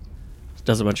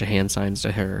does a bunch of hand signs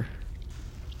to her.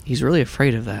 He's really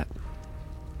afraid of that.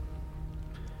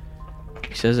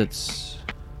 He says it's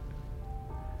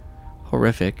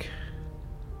horrific,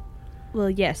 Well,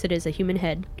 yes, it is a human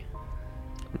head.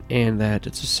 and that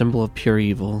it's a symbol of pure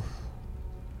evil.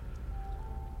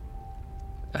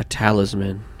 A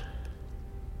talisman.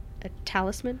 A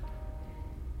talisman?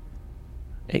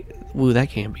 Hey, Wu, that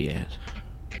can't be it.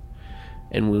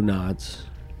 And Wu nods,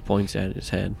 points at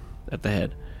the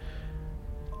head,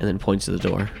 and then points to the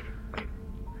door.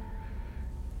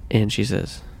 And she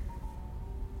says,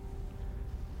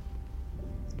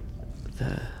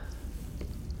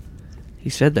 he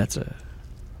said that's a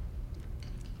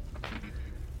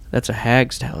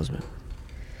hag's talisman.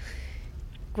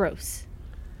 Gross.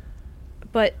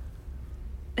 But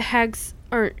hags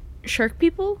aren't shark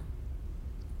people?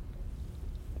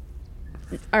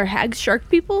 Are hags shark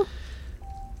people?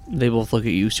 They both look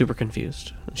at you super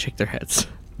confused and shake their heads.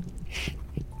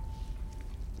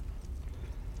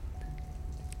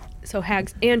 So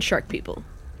hags and shark people.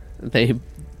 They're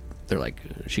like,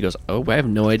 she goes, "Oh, I have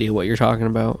no idea what you're talking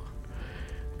about,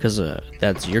 because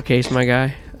that's your case, my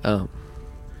guy.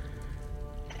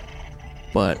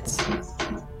 But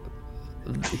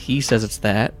he says it's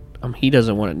that. He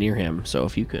doesn't want it near him. So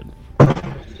if you could,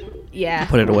 Yeah.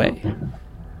 put it away."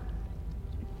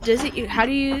 Does it? How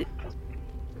do you?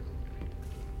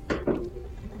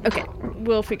 Okay,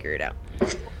 we'll figure it out.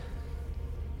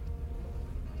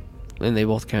 And they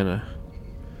both kind of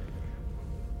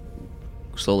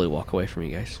slowly walk away from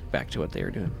you guys, back to what they were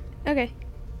doing. Okay.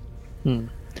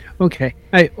 Okay.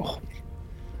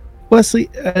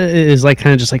 Wesley is like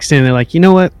kind of just like standing there, like, you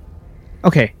know what?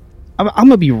 Okay, I'm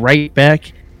gonna be right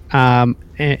back. And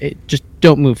just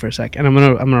don't move for a sec, and I'm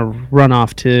gonna run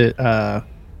off to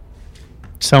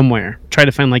somewhere. Try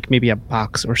to find like maybe a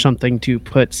box or something to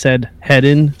put said head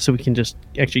in, so we can just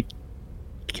actually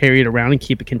carry it around and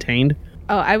keep it contained.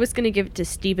 Oh, I was gonna give it to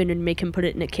Steven and make him put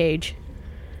it in a cage.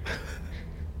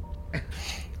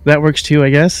 That works too,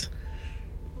 I guess.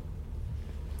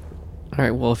 All right.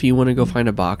 Well, if you want to go find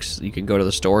a box, you can go to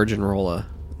the storage and roll a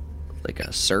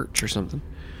search or something.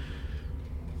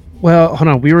 Well, hold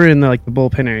on. We were in the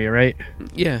bullpen area, right?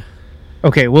 Yeah.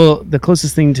 Okay. Well, the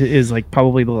closest thing to is like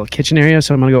probably the little kitchen area,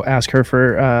 so I'm gonna go ask her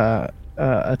for a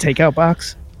takeout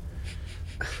box.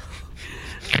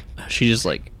 She just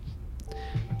like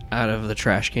out of the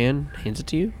trash can hands it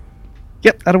to you.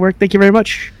 Yep, that'll work. Thank you very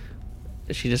much.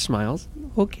 She just smiles.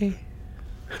 Okay.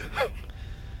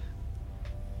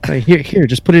 Here,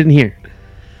 just put it in here.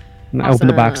 And I open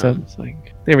the box up. Awesome. It's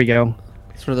like, there we go.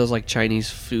 It's one of those like Chinese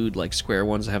food, like square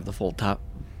ones that have the full top.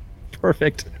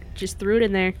 Perfect. Just threw it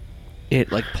in there.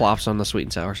 It like plops on the sweet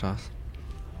and sour sauce.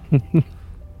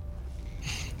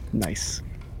 Nice.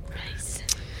 Nice.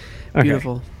 Okay.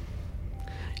 Beautiful.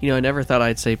 You know, I never thought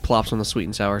I'd say plops on the sweet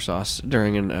and sour sauce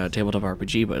during a tabletop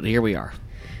RPG, but here we are.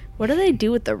 What do they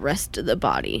do with the rest of the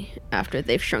body after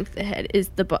they've shrunk the head?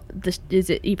 Is is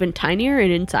it even tinier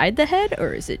and inside the head,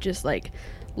 or is it just like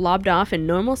lobbed off and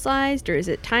normal sized, or is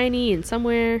it tiny and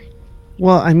somewhere?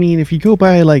 Well, I mean, if you go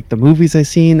by like the movies I've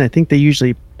seen, I think they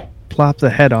usually plop the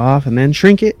head off and then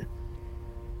shrink it.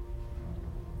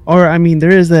 Or I mean,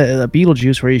 there is the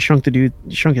Beetlejuice where he shrunk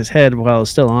his head while it was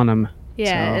still on him.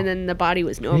 Yeah, So, and then the body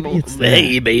was maybe normal. it's that.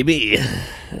 Hey, baby.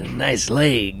 Nice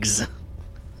legs.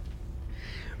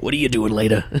 What are you doing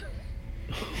later?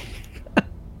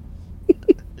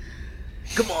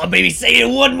 Come on, baby, say it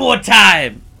one more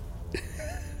time.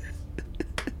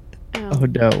 Oh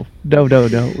no!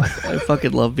 I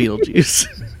fucking love Beetlejuice.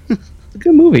 It's a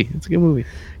good movie.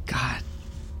 God.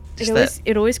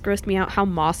 It always grossed me out how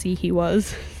mossy he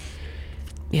was.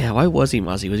 Yeah, why was he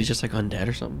mossy? Was he just like undead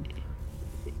or something?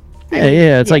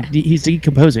 Yeah. It's Yeah. like he's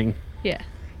decomposing. Yeah,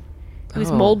 he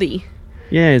was Oh. moldy.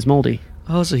 Yeah, he's moldy.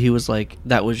 Oh, so he was like,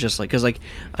 that was just like, because like,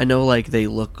 I know like they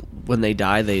look, when they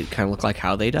die, they kind of look like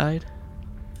how they died.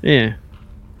 Yeah,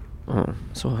 Oh,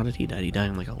 so how did he die? Did he die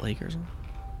in like a lake or something?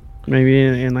 maybe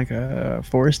in like a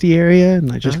foresty area, and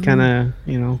like just Oh. kind of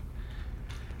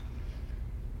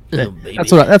Oh, baby.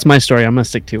 that's my story. I'm gonna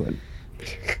stick to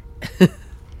it.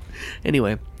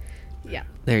 Anyway, Yeah.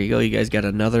 there you go. You guys got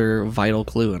another vital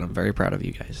clue, and I'm very proud of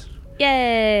you guys.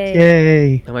 Yay!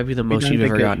 Yay! That might be the most done you've that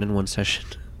ever good. gotten in one session.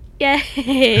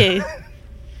 Yay!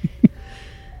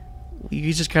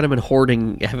 You just kind of been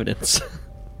hoarding evidence.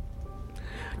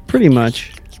 Pretty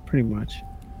much.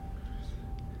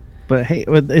 But hey,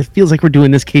 it feels like we're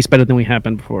doing this case better than we have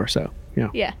been before. So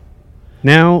Yeah.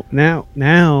 Now,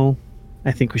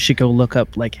 I think we should go look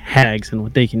up like hags and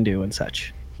what they can do and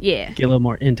such. Yeah. Get a little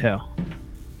more intel.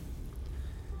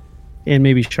 And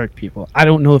maybe shark people. I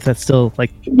don't know if that's still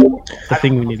like the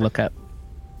thing we need to look up.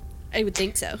 I would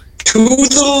think so. To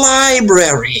the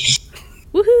library.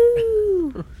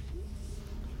 Woohoo!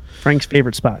 Frank's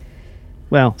favorite spot.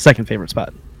 Well, second favorite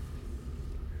spot.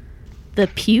 The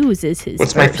pews is his.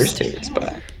 What's my first favorite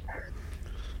spot?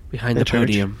 Behind The the church.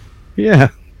 podium. Yeah.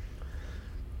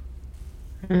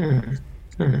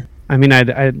 I mean,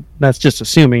 I that's just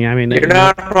assuming. I mean, You're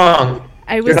not wrong.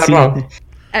 I You're was not wrong.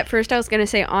 at first I was gonna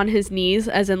say on his knees,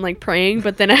 as in like praying,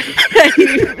 but then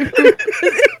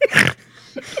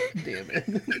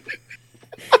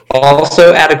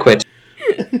Also adequate.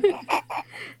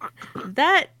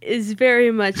 that is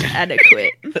very much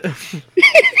adequate.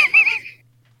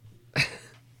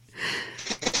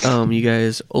 You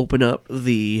guys open up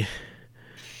the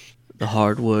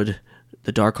hardwood,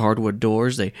 the dark hardwood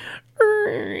doors. They,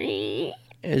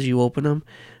 as you open them,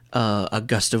 a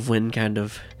gust of wind kind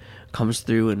of comes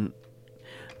through and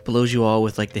blows you all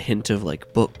with like the hint of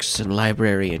like books and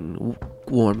library and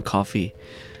warm coffee.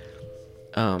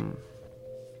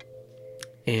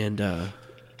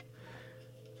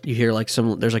 You hear like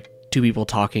there's like two people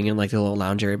talking in like the little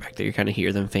lounge area back there. You kind of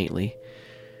hear them faintly.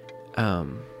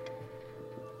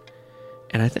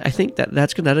 And I think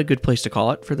that's a good place to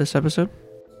call it for this episode.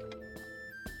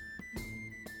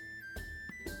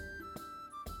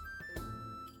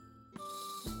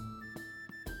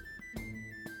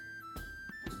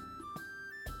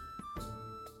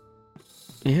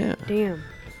 Yeah, Damn.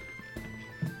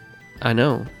 I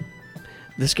know.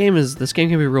 This game can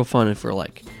be real fun if we're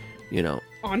like,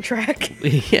 On track.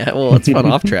 yeah. Well, it's fun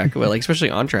off track, but like especially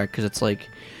on track because it's like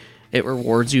it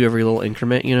rewards you every little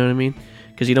increment. You know what I mean?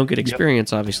 Because you don't get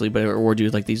experience, obviously, but it rewards you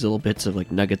with like these little bits of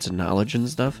like nuggets and knowledge and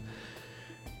stuff.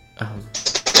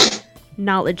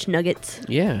 Knowledge nuggets.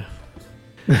 Yeah.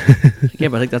 Yeah,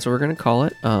 but I think that's what we're gonna call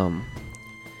it.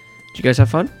 Did you guys have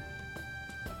fun?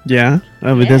 Yeah.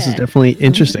 I mean, this is Yeah. definitely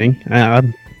interesting.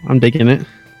 I'm digging it.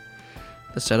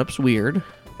 The setup's weird.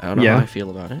 I don't know Yeah. how I feel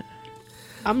about it.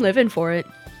 I'm living for it.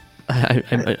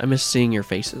 I miss seeing your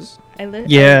faces.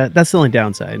 Yeah, that's the only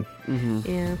downside. Mm-hmm.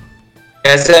 Yeah. You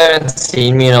guys haven't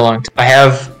seen me in a long time. I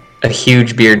have a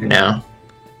huge beard now.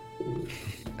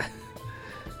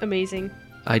 Amazing.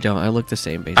 I don't. I look the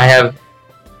same, basically.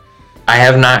 I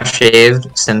have not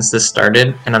shaved since this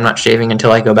started, and I'm not shaving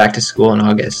until I go back to school in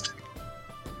August.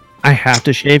 I have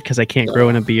to shave because I can't grow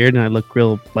in a beard and I look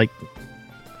real like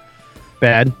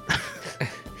bad.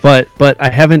 but I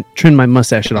haven't trimmed my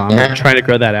mustache at all. I'm Yeah. trying to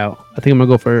grow that out. I think I'm gonna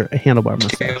go for a handlebar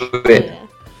mustache. Do it.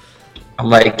 I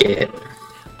like it.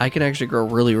 I can actually grow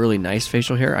really, really nice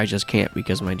facial hair. I just can't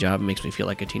because my job makes me feel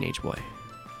like a teenage boy.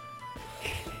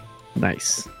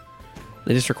 Nice.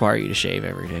 They just require you to shave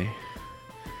every day.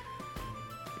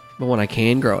 But when I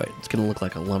can grow it, it's going to look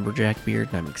like a lumberjack beard,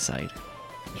 and I'm excited.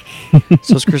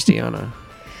 So is Christiana.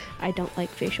 I don't like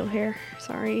facial hair.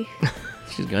 Sorry.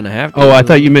 She's going to have to. Oh, I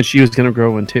thought you meant she was gonna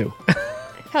grow one too.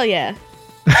 Hell yeah.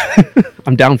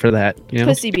 I'm down for that. You know?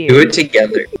 Pussy Do beard. it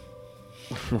together.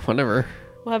 Whatever.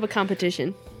 We'll have a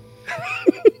competition.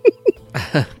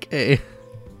 Okay.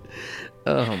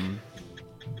 But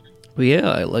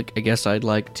yeah, I guess I'd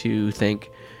like to thank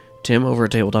Tim over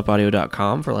at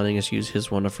tabletopaudio.com for letting us use his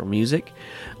wonderful music.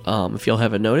 If y'all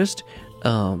haven't noticed,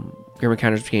 Grim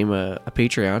Encounters became a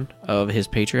Patreon of his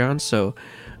Patreon, so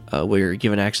we're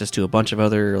given access to a bunch of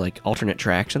other like alternate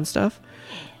tracks and stuff.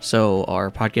 So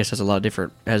our podcast has a lot of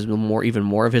different, even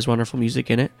more of his wonderful music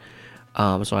in it.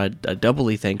 So I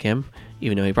doubly thank him,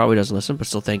 even though he probably doesn't listen, but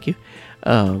still thank you.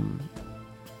 And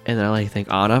then I'd like to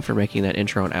thank Anna for making that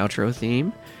intro and outro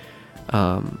theme.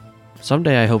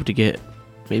 Someday I hope to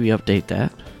maybe update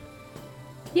that.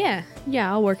 Yeah,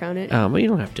 I'll work on it. But you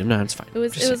don't have to. No, it's fine. It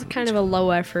was kind of a low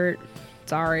effort.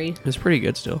 Sorry. It's pretty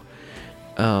good still.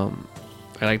 I'd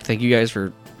like to thank you guys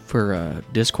for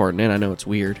Discording in. I know it's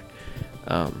weird.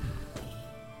 But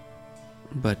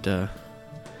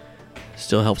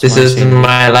still helps. This is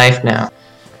my life now.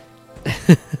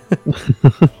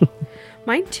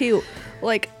 Mine too.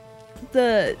 Like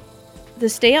the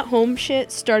stay at home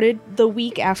shit started the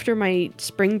week after my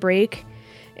spring break,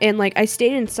 and like I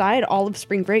stayed inside all of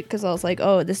spring break because I was like,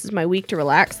 oh, this is my week to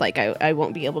relax. Like I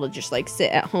won't be able to just like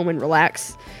sit at home and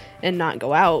relax and not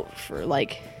go out for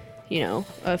like,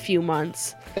 a few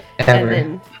months.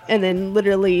 Ever. And then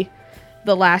literally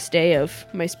the last day of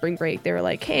my spring break, they were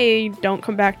like, hey, don't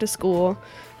come back to school.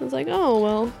 I was like, oh,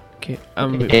 well. Okay.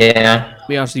 Yeah. To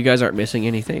be honest, you guys aren't missing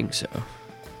anything, so.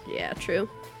 Yeah, true.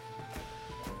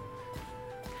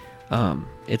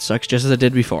 It sucks just as it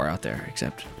did before out there,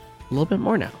 except a little bit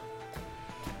more now.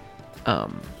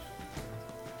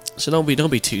 So don't be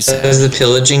too sad. Does the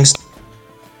pillaging?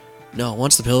 No,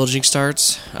 once the pillaging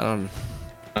starts,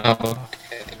 Okay.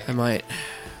 I might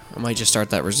just start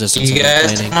that resistance. You I've been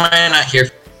guys planning. might not hear.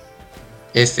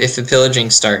 If the pillaging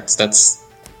starts,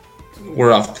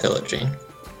 we're off pillaging.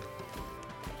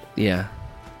 Yeah.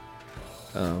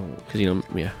 Because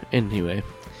yeah. Anyway,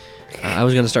 I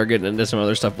was gonna start getting into some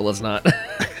other stuff, but let's not.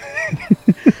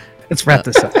 Let's wrap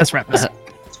this up.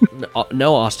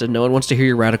 No, Austin. No one wants to hear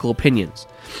your radical opinions.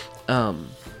 That's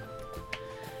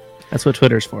what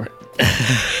Twitter's for.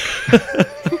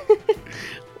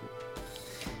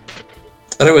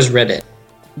 Thought it was Reddit.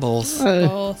 Both.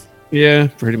 Both. Yeah,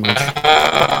 pretty much.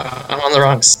 I'm on the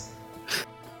wrong.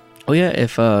 Oh yeah,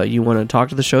 if you want to talk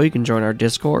to the show, you can join our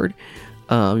Discord.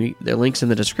 The link's in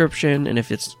the description, and if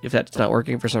that's not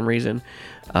working for some reason,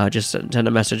 just send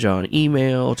a message on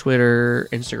email, Twitter,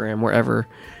 Instagram, wherever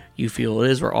you feel it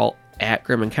is. We're all at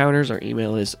Grim Encounters. Our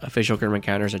email is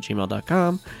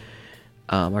officialgrimencounters@gmail.com.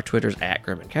 Our Twitter's at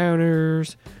Grim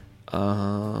Encounters.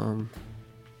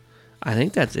 I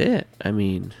think that's it. I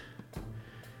mean,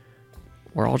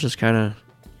 we're all just kind of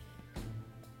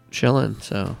chilling,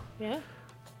 so Yeah.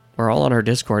 we're all on our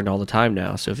Discord all the time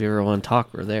now. So if you ever want to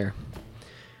talk, we're there.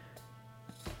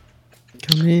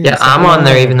 Come in. Yeah, I'm on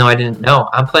there even though I didn't know.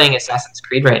 I'm playing Assassin's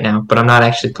Creed right now, but I'm not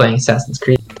actually playing Assassin's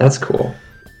Creed. That's cool.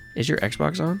 Is your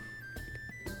Xbox on?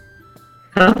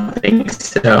 I don't think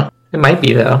so. It might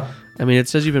be though. I mean, it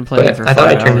says you've been playing it But for I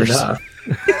thought 5 I turned hours. it off.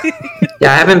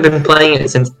 Yeah, I haven't been playing it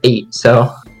since 8,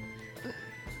 so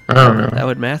I don't know. That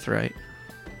would math right.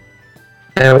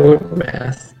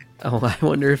 Math. Oh, I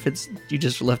wonder if you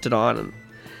just left it on and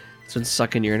it's been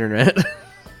sucking your internet.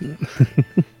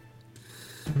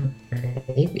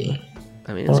 Maybe.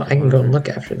 I mean, Well, I can go and look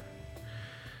after that.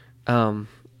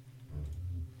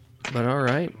 But all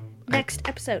right, Next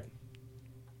episode.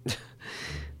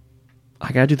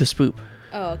 I gotta do the spoop.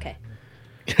 Oh, okay.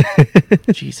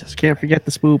 Jesus, Can't forget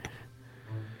the spoop.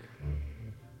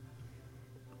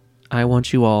 I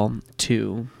want you all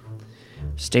to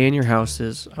stay in your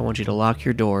houses. I want you to lock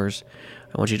your doors.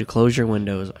 I want you to close your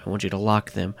windows. I want you to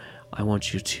lock them. I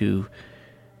want you to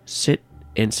sit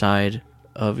inside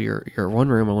of your one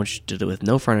room. I want you to do with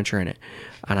no furniture in it.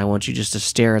 And I want you just to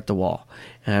stare at the wall.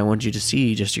 And I want you to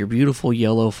see just your beautiful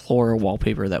yellow floral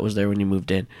wallpaper that was there when you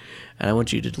moved in. And I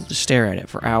want you to stare at it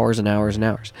for hours and hours and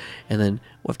hours. And then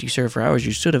after you stare for hours,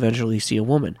 you should eventually see a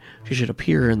woman. She should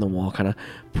appear in the wall, kind of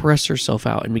press herself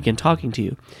out and begin talking to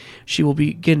you. She will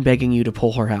begin begging you to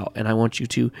pull her out. And I want you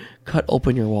to cut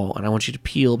open your wall. And I want you to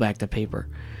peel back the paper.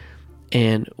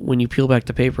 And when you peel back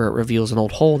the paper, it reveals an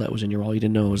old hole that was in your wall. You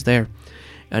didn't know it was there.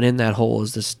 And in that hole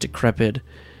is this decrepit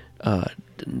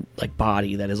like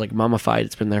body that is like mummified.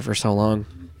 It's been there for so long.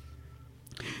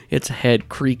 its head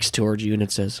creaks towards you and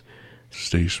it says,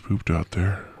 Stay spooked out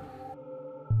there.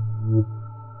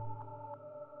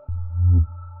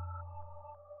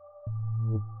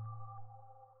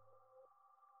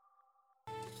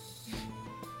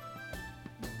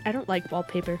 I don't like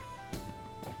wallpaper.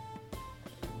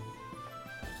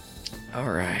 all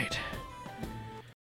right.